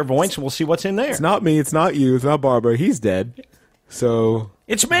use clairvoyance, and we'll see what's in there. It's not me. It's not you. It's not Barbara. He's dead. So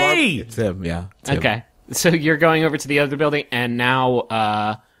It's me! it's him. Yeah. It's him. Okay. So you're going over to the other building, and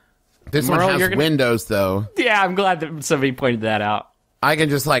now... This Merle, one has windows, though. yeah, I'm glad that somebody pointed that out. I can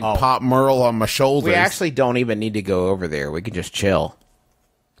just pop Merle on my shoulders. We actually don't even need to go over there. We can just chill.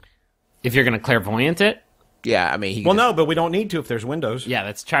 If you're going to clairvoyant it? Yeah, I mean, he Well, can no, but we don't need to if there's windows. Yeah,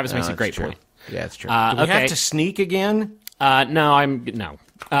 that's Travis makes a that's great true. point. Yeah, that's true. Do we Okay. have to sneak again? No.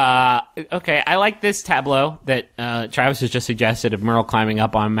 Okay, I like this tableau that Travis has just suggested of Merle climbing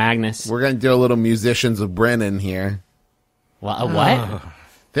up on Magnus. We're going to do a little Musicians of Brennan here. Well, what?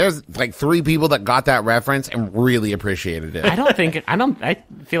 There's like 3 people that got that reference and really appreciated it. I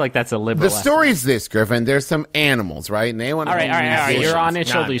feel like that's a liberal. The story's this, Griffin. There's some animals, right? And they want to All right. You're on his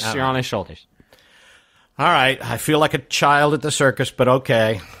No, shoulders. no. You're on his shoulders. All right, I feel like a child at the circus, but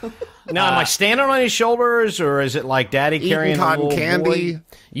okay. Now, am I standing on his shoulders, or is it like Daddy carrying Eating a cotton little candy. boy?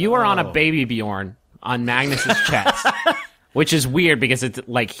 You are on a baby Bjorn on Magnus's chest, which is weird because it's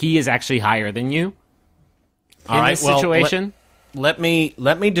like he is actually higher than you in this situation. Let me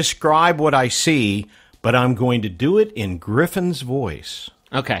describe what I see, but I'm going to do it in Griffin's voice.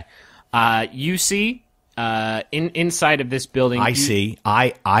 Okay. You see, inside of this building. I see.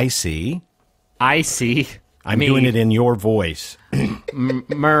 I see. I see. I'm doing it in your voice.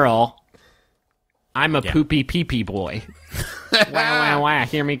 Merle. I'm a poopy pee-pee boy. Wah, wah, wah.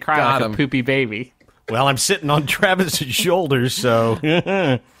 Hear me cry Got like him. a poopy baby. Well, I'm sitting on Travis's shoulders, so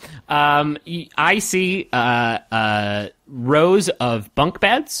I see rows of bunk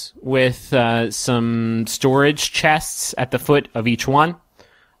beds with some storage chests at the foot of each one.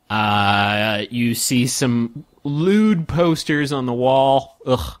 You see some lewd posters on the wall.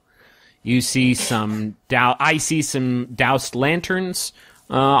 Ugh. You see some I see some doused lanterns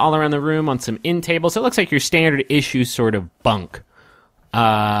all around the room on some end tables. It looks like your standard issue sort of bunk.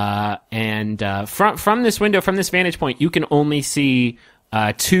 And from this window, from this vantage point, you can only see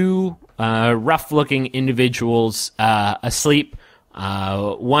 2 rough-looking individuals asleep.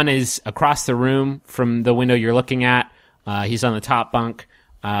 One is across the room from the window you're looking at. He's on the top bunk.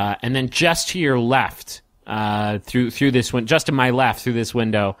 And then just to your left, through this one, just to my left through this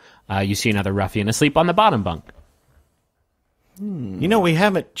window, you see another ruffian asleep on the bottom bunk. you know we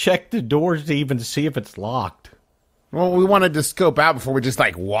haven't checked the doors to even see if it's locked. Well, we wanted to scope out before we just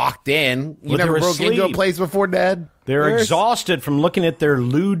walked in. You Well, never they're broke into a asleep. place before, Dad? They're exhausted from looking at their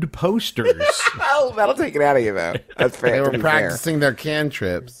lewd posters. Oh, that'll take it out of you, though. That's fair. They to were be practicing their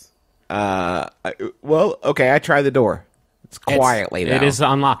cantrips. fair. Well, okay, I tried the door. It's quietly now. It is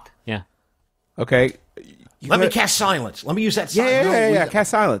unlocked. Yeah. Okay. Let me cast silence. Let me use that Yeah, silence. yeah.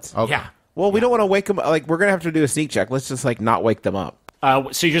 Cast silence. Okay. Yeah. Well, we don't want to wake them up. We're going to have to do a sneak check. Let's just, not wake them up.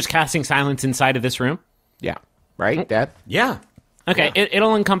 So you're just casting silence inside of this room? Yeah. Right, Dad? Yeah. Okay,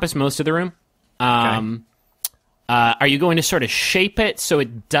 it'll encompass most of the room. Are you going to sort of shape it so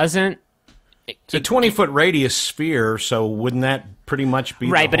it doesn't... It's a 20-foot radius sphere, so wouldn't that pretty much be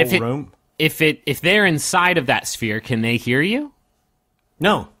Right, the but whole if room? if they're inside of that sphere, can they hear you?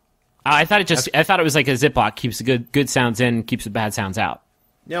 No. I thought it was like a Ziploc, keeps the good sounds in, keeps the bad sounds out.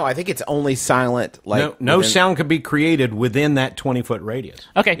 No, I think it's only silent. No within- sound could be created within that 20-foot radius.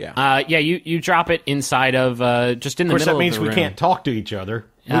 Okay, Yeah. you drop it inside of just in Of the course, middle that means of the we room. can't talk to each other.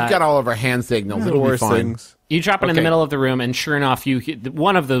 We've got all of our hand signals. It'll be Worse fine. things. You drop it in the Okay. middle of the room, and sure enough,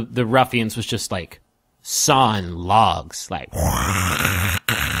 one of the ruffians was just like sawing logs, like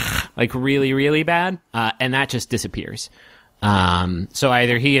like really, really bad, and that just disappears. So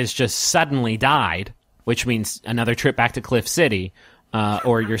either he has just suddenly died, which means another trip back to Cliff City,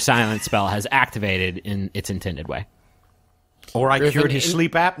 or your silent spell has activated in its intended way. Or I Griffin, cured his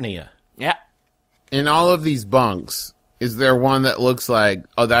sleep apnea. Yeah. In all of these bunks, is there one that looks like,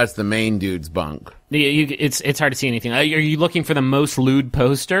 oh, that's the main dude's bunk? It's hard to see anything. Are you looking for the most lewd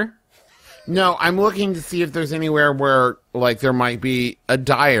poster? No, I'm looking to see if there's anywhere where, like, there might be a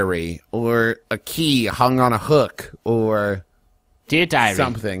diary or a key hung on a hook or Dear Diary.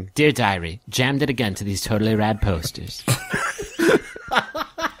 something. Dear Diary, jammed it again to these totally rad posters.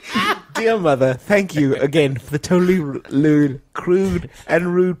 Dear mother, thank you again for the totally lewd, crude,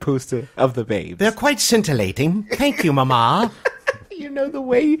 and rude poster of the babes. They're quite scintillating. Thank you, Mama. You know the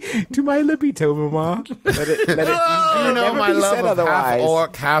way to my libido, Mama. Let it You know never my be love said of otherwise. half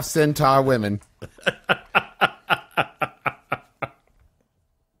orc, half centaur women.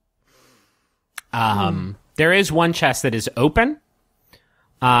 There is one chest that is open,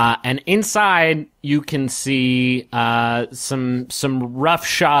 and inside you can see some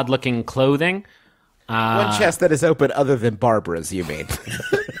roughshod looking clothing. One chest that is open other than Barbara's, you mean?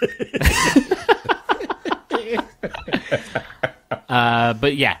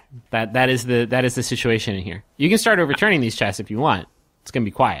 But yeah, that is the situation in here. You can start overturning these chests if you want. It's gonna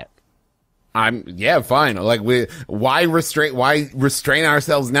be quiet. Fine. Like, why restrain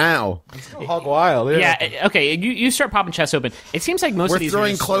ourselves now? Hog wild, Yeah, okay. You start popping chests open. It seems like most We're of these are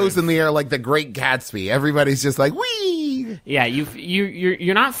throwing just clothes in the air like the Great Gatsby. Everybody's just like, wee! Yeah,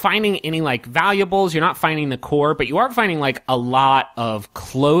 you're not finding any like valuables. You're not finding the core, but you are finding like a lot of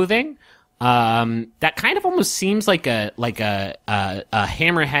clothing. That kind of almost seems like a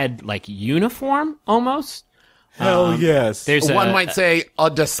hammerhead like uniform almost. Hell yes. There's One might say a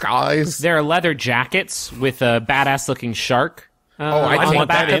disguise. there are leather jackets with a badass looking shark. I on the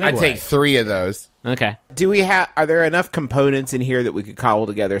back. take 3 of those. Okay. Do we have? Are there enough components in here that we could cobble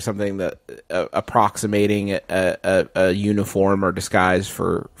together something that approximating a uniform or disguise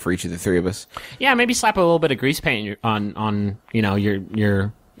for each of the 3 of us? Yeah, maybe slap a little bit of grease paint on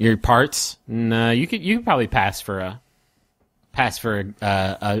your parts. And, you could probably pass for a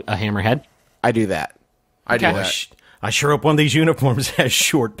hammerhead. I do that. I do Okay. that. I sure hope one of these uniforms has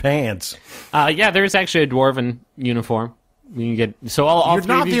short pants. Yeah, there's actually a dwarven uniform. You can get so all You're 3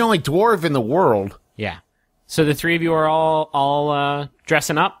 not of you, the only dwarf in the world. yeah. So the 3 of you are all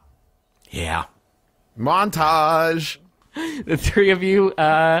dressing up. Yeah. Montage. The 3 of you,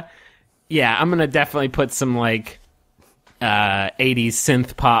 yeah, I'm gonna definitely put some like 80s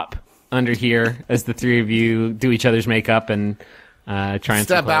synth pop under here as the 3 of you do each other's makeup and try and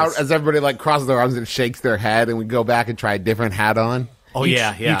Step out as everybody like crosses their arms and shakes their head, and we go back and try a different hat on. Oh,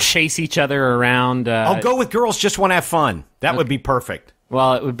 yeah. You chase each other around. I'll go with girls just want to have fun. That would be perfect.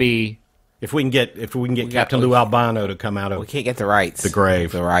 Well, it would be. If we can get Captain Lou Albano to come out We of can't get the rights. the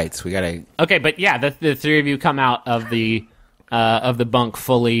grave. The rights. We gotta. Okay, but yeah, the 3 of you come out of the bunk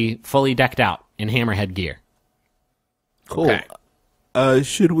fully decked out in hammerhead gear. Cool. Okay.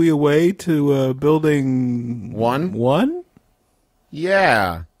 Should we away to building One? one?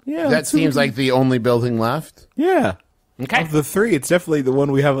 Yeah. Yeah, That seems like the only building left. Yeah. Okay. Of the 3, it's definitely the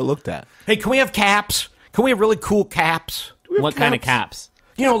one we haven't looked at. Hey, can we have caps? Can we have really cool caps? What kind of caps?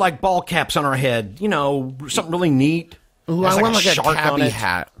 You know, like ball caps on our head. You know, something really neat. Ooh, Has I want like a shark on cabbie it.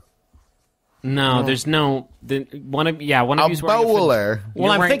 hat. No, there's no. One of A you's wearing bowler. Well,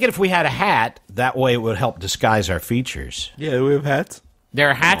 You're I'm wearing- thinking if we had a hat, that way it would help disguise our features. Yeah, do we have hats? There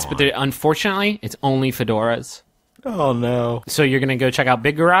are hats, but unfortunately, it's only fedoras. Oh, no. So you're gonna go check out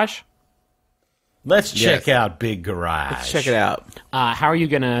Big Garage. Let's check out Big Garage. Let's check it out. How are you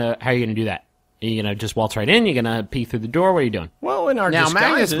gonna do that? Are you gonna just waltz right in? You gonna peek through the door? What are you doing? Well, in our Now,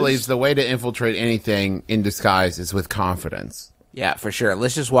 Magnus disguises, believes the way to infiltrate anything in disguise is with confidence. Yeah, for sure.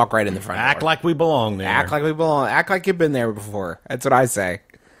 Let's just walk right in the front act door. like we belong there. Act like we belong. Act like you've been there before. That's what I say.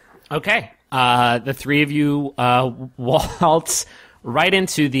 Okay. The 3 of you waltz right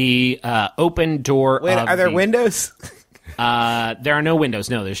into the open door. Wait, of are there the- windows? There are no windows.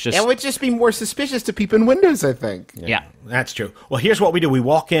 No, there's just It would just be more suspicious to peep in windows, I think. yeah. That's true. Well, here's what we do. We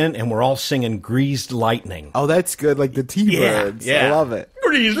walk in and we're all singing Greased Lightning. Oh, that's good. Like the T-Birds. Yeah, yeah. I love it.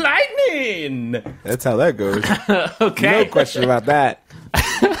 Greased Lightning! That's how that goes. Okay. No question about that.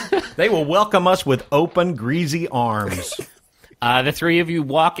 They will welcome us with open, greasy arms. The 3 of you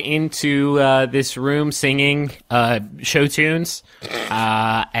walk into this room singing show tunes,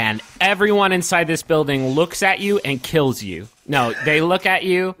 and everyone inside this building looks at you and kills you. No, they look at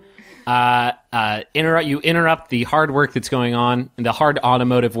you, interrupt the hard work that's going on, the hard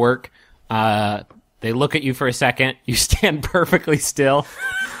automotive work. They look at you for a second. You stand perfectly still.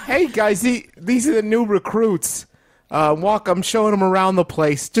 Hey guys, these are the new recruits. I'm showing them around the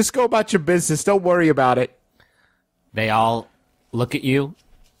place. Just go about your business. Don't worry about it. They all look at you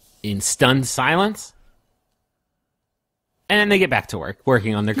in stunned silence. And then they get back to work,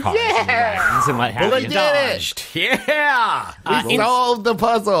 working on their cars and wagons and what have Well, they you. did it. Yeah! We solved the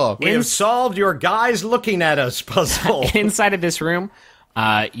puzzle. We have solved your guys looking at us puzzle. Inside of this room,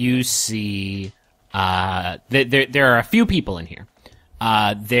 you see that there are a few people in here.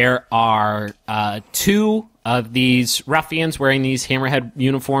 There are two of these ruffians wearing these hammerhead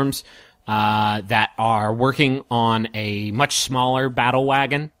uniforms that are working on a much smaller battle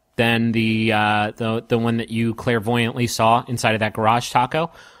wagon than the one that you clairvoyantly saw inside of that garage, Taco.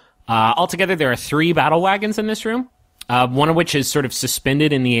 Altogether, there are 3 battle wagons in this room. One of which is sort of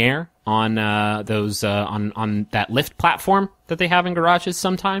suspended in the air on on that lift platform that they have in garages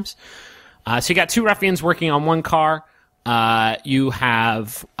sometimes. So you got 2 ruffians working on one car. You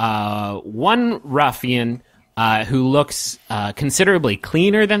have one ruffian who looks considerably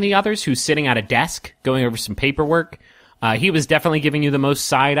cleaner than the others, who's sitting at a desk going over some paperwork. He was definitely giving you the most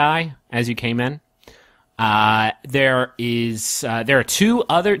side eye as you came in. There are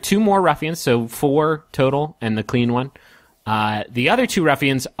 2 more ruffians, so 4 total, and the clean one. The other 2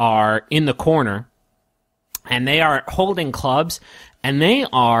 ruffians are in the corner, and they are holding clubs, and they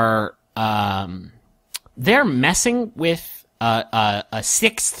are they're messing with a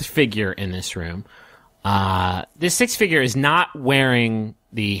 6th figure in this room. This 6th figure is not wearing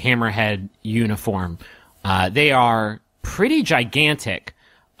the hammerhead uniform. They are pretty gigantic,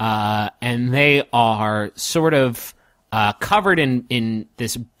 and they are sort of covered in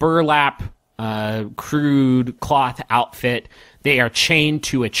this burlap, crude cloth outfit. They are chained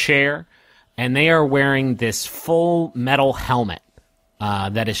to a chair, and they are wearing this full metal helmet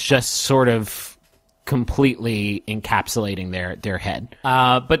that is just sort of completely encapsulating their head.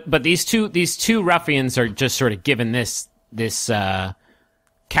 But these two ruffians are just sort of giving this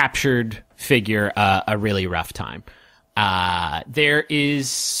captured figure a really rough time. There is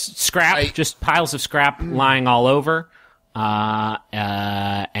scrap, just piles of scrap lying all over. Yeah,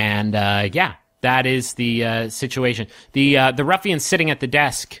 that is the situation. The ruffian sitting at the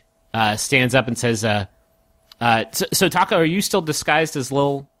desk stands up and says, so Taco, are you still disguised as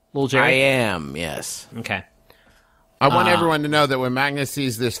Lil Jerry? I am, yes. Okay. I want everyone to know that when Magnus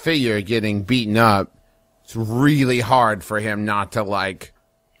sees this figure getting beaten up, it's really hard for him not to,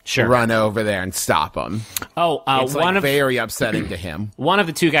 Sure. run over there and stop him. Oh, It's very upsetting to him. one of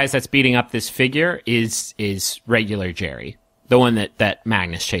the 2 guys that's beating up this figure is regular Jerry, the one that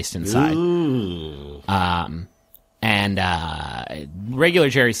Magnus chased inside. Ooh. Regular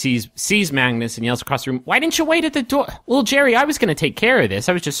Jerry sees Magnus and yells across the room, "Why didn't you wait at the door? Well, Jerry, I was going to take care of this.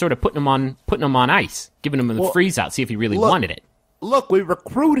 I was just sort of putting him on ice, giving him the freeze out, see if he really wanted it." Look, we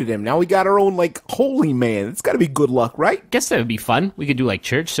recruited him. Now we got our own, holy man. It's got to be good luck, right? Guess that would be fun. We could do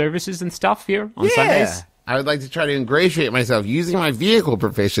church services and stuff here on Sundays. I would like to try to ingratiate myself using my vehicle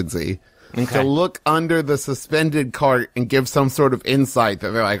proficiency to look under the suspended cart and give some sort of insight that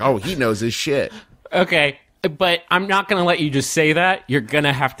they're like, oh, he knows his shit. Okay, but I'm not going to let you just say that. You're going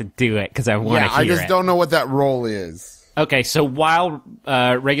to have to do it because I want to hear it. I just don't know what that role is. Okay, so while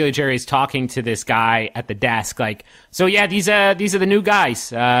regular Jerry is talking to this guy at the desk, so yeah, these are the new guys.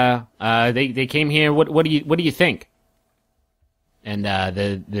 They came here. What do you think? And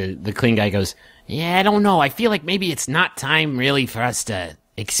the clean guy goes, yeah, I don't know. I feel like maybe it's not time really for us to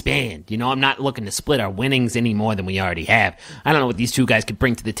expand. I'm not looking to split our winnings any more than we already have. I don't know what these 2 guys could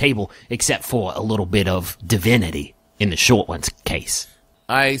bring to the table except for a little bit of divinity in the short one's case.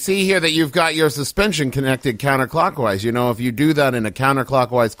 I see here that you've got your suspension connected counterclockwise. If you do that in a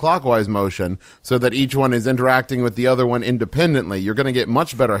counterclockwise-clockwise motion so that each one is interacting with the other one independently, you're going to get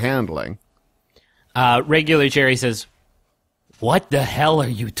much better handling. Regular Jerry says, what the hell are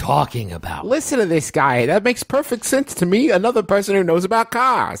you talking about? Listen to this guy. That makes perfect sense to me. Another person who knows about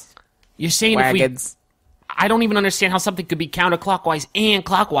cars. You're saying Wagons. I don't even understand how something could be counterclockwise and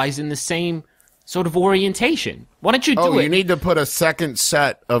clockwise in the same sort of orientation. Why don't you do it? You need to put a second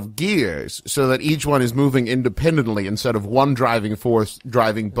set of gears so that each one is moving independently instead of one driving force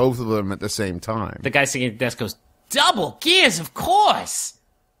driving both of them at the same time. The guy sitting at the desk goes, double gears, of course.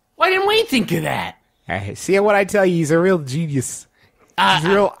 Why didn't we think of that? Hey, see what I tell you? He's a real genius. He's a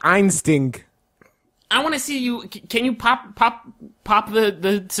real Einstein. I want to see you. Can you pop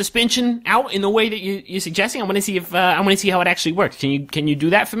the suspension out in the way that you're suggesting? I want to see if I want to see how it actually works. Can you do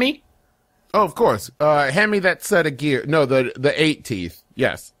that for me? Oh, of course. Hand me that set of gear. No, the 8 teeth.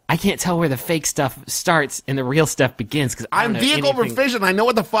 Yes. I can't tell where the fake stuff starts and the real stuff begins because I'm vehicle proficient. I know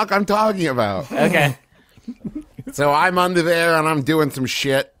what the fuck I'm talking about. Okay. So I'm under there and I'm doing some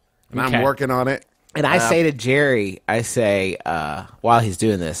shit. and Okay. I'm working on it. And I say to Jerry, I say, while he's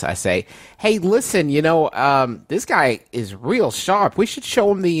doing this, I say, hey, listen, this guy is real sharp. We should show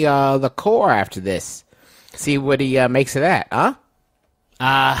him the core after this. See what he makes of that, huh?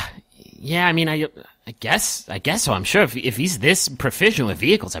 Yeah, I mean, I guess so. I'm sure if he's this proficient with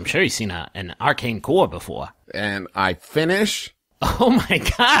vehicles, I'm sure he's seen an arcane core before. And I finish. Oh my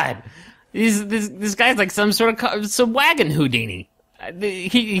god, this guy's like some sort of some wagon Houdini.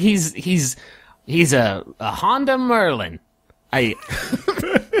 He's a Honda Merlin.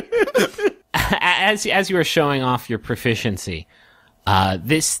 As you were showing off your proficiency,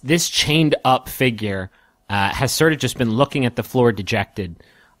 this chained up figure has sort of just been looking at the floor dejected.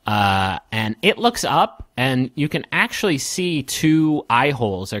 And it looks up, and you can actually see 2 eye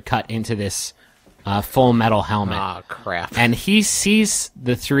holes are cut into this full metal helmet. Ah, crap. And he sees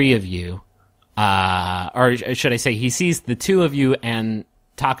the 3 of you, or should I say, he sees the 2 of you and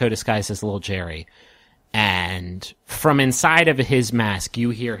Taco disguised as little Jerry. And from inside of his mask, you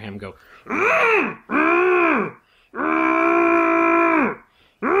hear him go,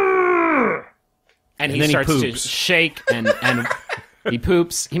 and he then he starts to poops. shake and he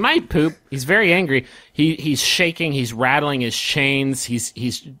poops. He might poop. He's very angry. He's shaking. He's rattling his chains.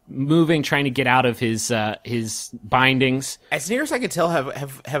 He's moving, trying to get out of his bindings. As near as I can tell,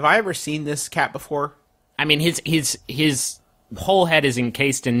 have I ever seen this cat before? I mean, his whole head is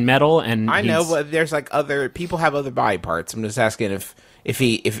encased in metal, and I know, but there's like other people have other body parts. I'm just asking if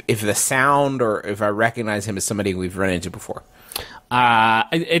the sound or if I recognize him as somebody we've run into before.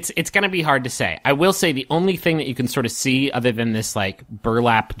 It's going to be hard to say. I will say the only thing that you can sort of see, other than this like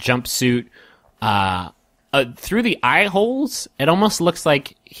burlap jumpsuit, through the eye holes, it almost looks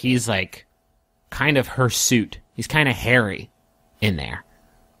like he's like kind of her suit. He's kind of hairy in there.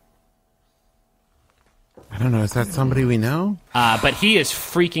 I don't know. Is that somebody we know? But he is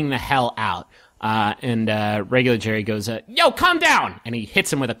freaking the hell out. And regular Jerry goes, "Yo, calm down!" And he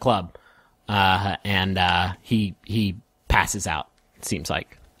hits him with a club. And he passes out. It seems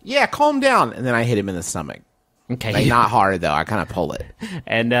like. Yeah, calm down. And then I hit him in the stomach. Okay. Like, not hard though. I kind of pull it.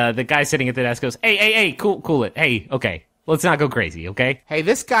 And the guy sitting at the desk goes, "Hey, cool it. Hey, okay, let's not go crazy, okay?" Hey,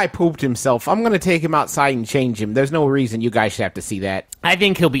 this guy pooped himself. I'm gonna take him outside and change him. There's no reason you guys should have to see that. I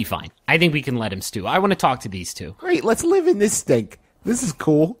think he'll be fine. I think we can let him stew. I want to talk to these 2. Great, let's live in this stink. This is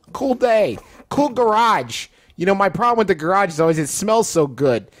cool. Cool day. Cool garage. My problem with the garage is always it smells so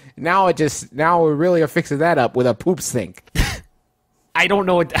good. Now we really are fixing that up with a poop stink. I don't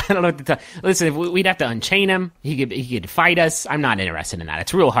know what to tell. Listen, we'd have to unchain him. He could fight us. I'm not interested in that.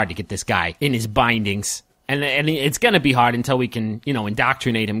 It's real hard to get this guy in his bindings, and it's gonna be hard until we can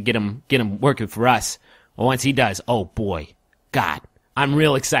indoctrinate him, get him working for us. Well, once he does, oh boy, God, I'm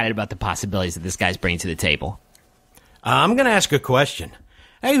real excited about the possibilities that this guy's bringing to the table. I'm going to ask a question.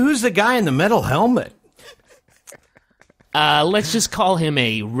 Hey, who's the guy in the metal helmet? Let's just call him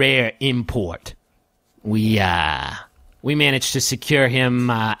a rare import. We managed to secure him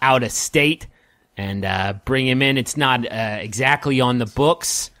out of state and bring him in. It's not exactly on the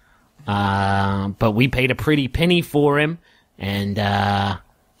books, but we paid a pretty penny for him, and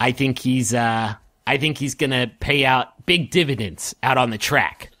I think he's gonna pay out big dividends out on the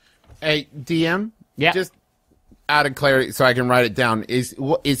track. Hey, DM. Yeah. Just out of clarity, so I can write it down. Is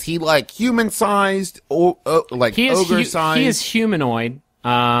he like human sized or like ogre sized? He is humanoid,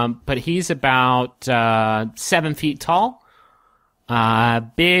 but he's about 7 feet tall.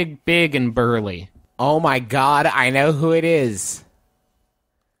 Big and burly. Oh my God, I know who it is.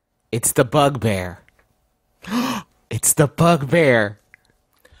 It's the bugbear. It's the bugbear.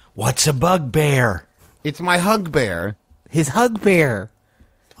 What's a bugbear? It's my hug bear. His hug bear.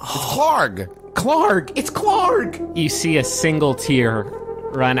 It's Clark. Clark. It's Clark. You see a single tear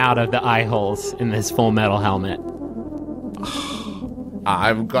run out of the eye holes in this full metal helmet.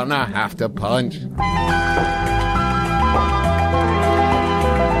 I'm gonna have to punch.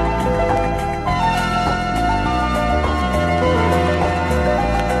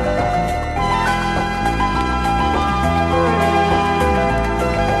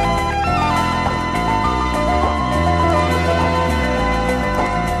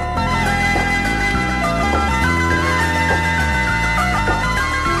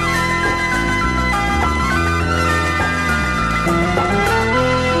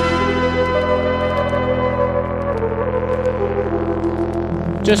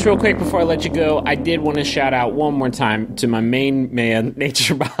 Just real quick before I let you go, I did want to shout out one more time to my main man,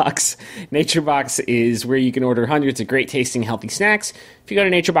 NatureBox. NatureBox is where you can order hundreds of great tasting healthy snacks. If you go to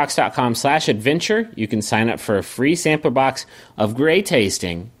naturebox.com/adventure, you can sign up for a free sampler box of great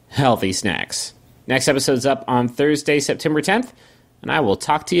tasting healthy snacks. Next episode's up on Thursday, September 10th. and I will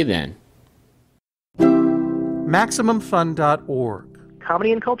talk to you then. MaximumFun.org.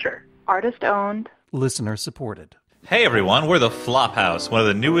 Comedy and culture. Artist owned. Listener supported. Hey everyone, we're the Flophouse, one of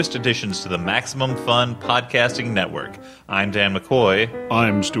the newest additions to the Maximum Fun podcasting network. I'm Dan McCoy.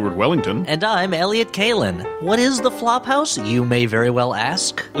 I'm Stuart Wellington. And I'm Elliot Kalin. What is the Flophouse, you may very well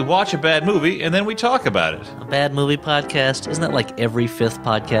ask? We watch a bad movie and then we talk about it. A bad movie podcast? Isn't that like every fifth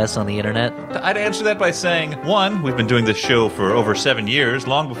podcast on the internet? I'd answer that by saying, 1, we've been doing this show for over 7 years,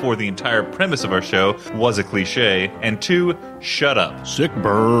 long before the entire premise of our show was a cliche, and 2, shut up. Sick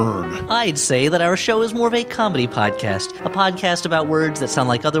burn. I'd say that our show is more of a comedy podcast. A podcast about words that sound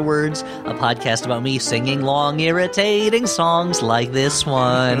like other words. A podcast about me singing long, irritating songs like this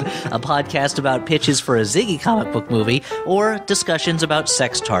one. A podcast about pitches for a Ziggy comic book movie. Or discussions about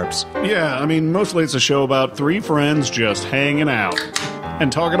sex tarps. Yeah, I mean, mostly it's a show about 3 friends just hanging out. And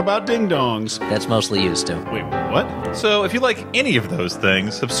talking about ding-dongs. That's mostly used to. Wait, what? So if you like any of those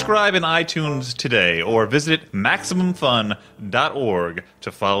things, subscribe in iTunes today or visit MaximumFun.org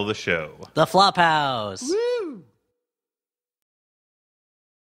to follow the show. The Flophouse. Woo!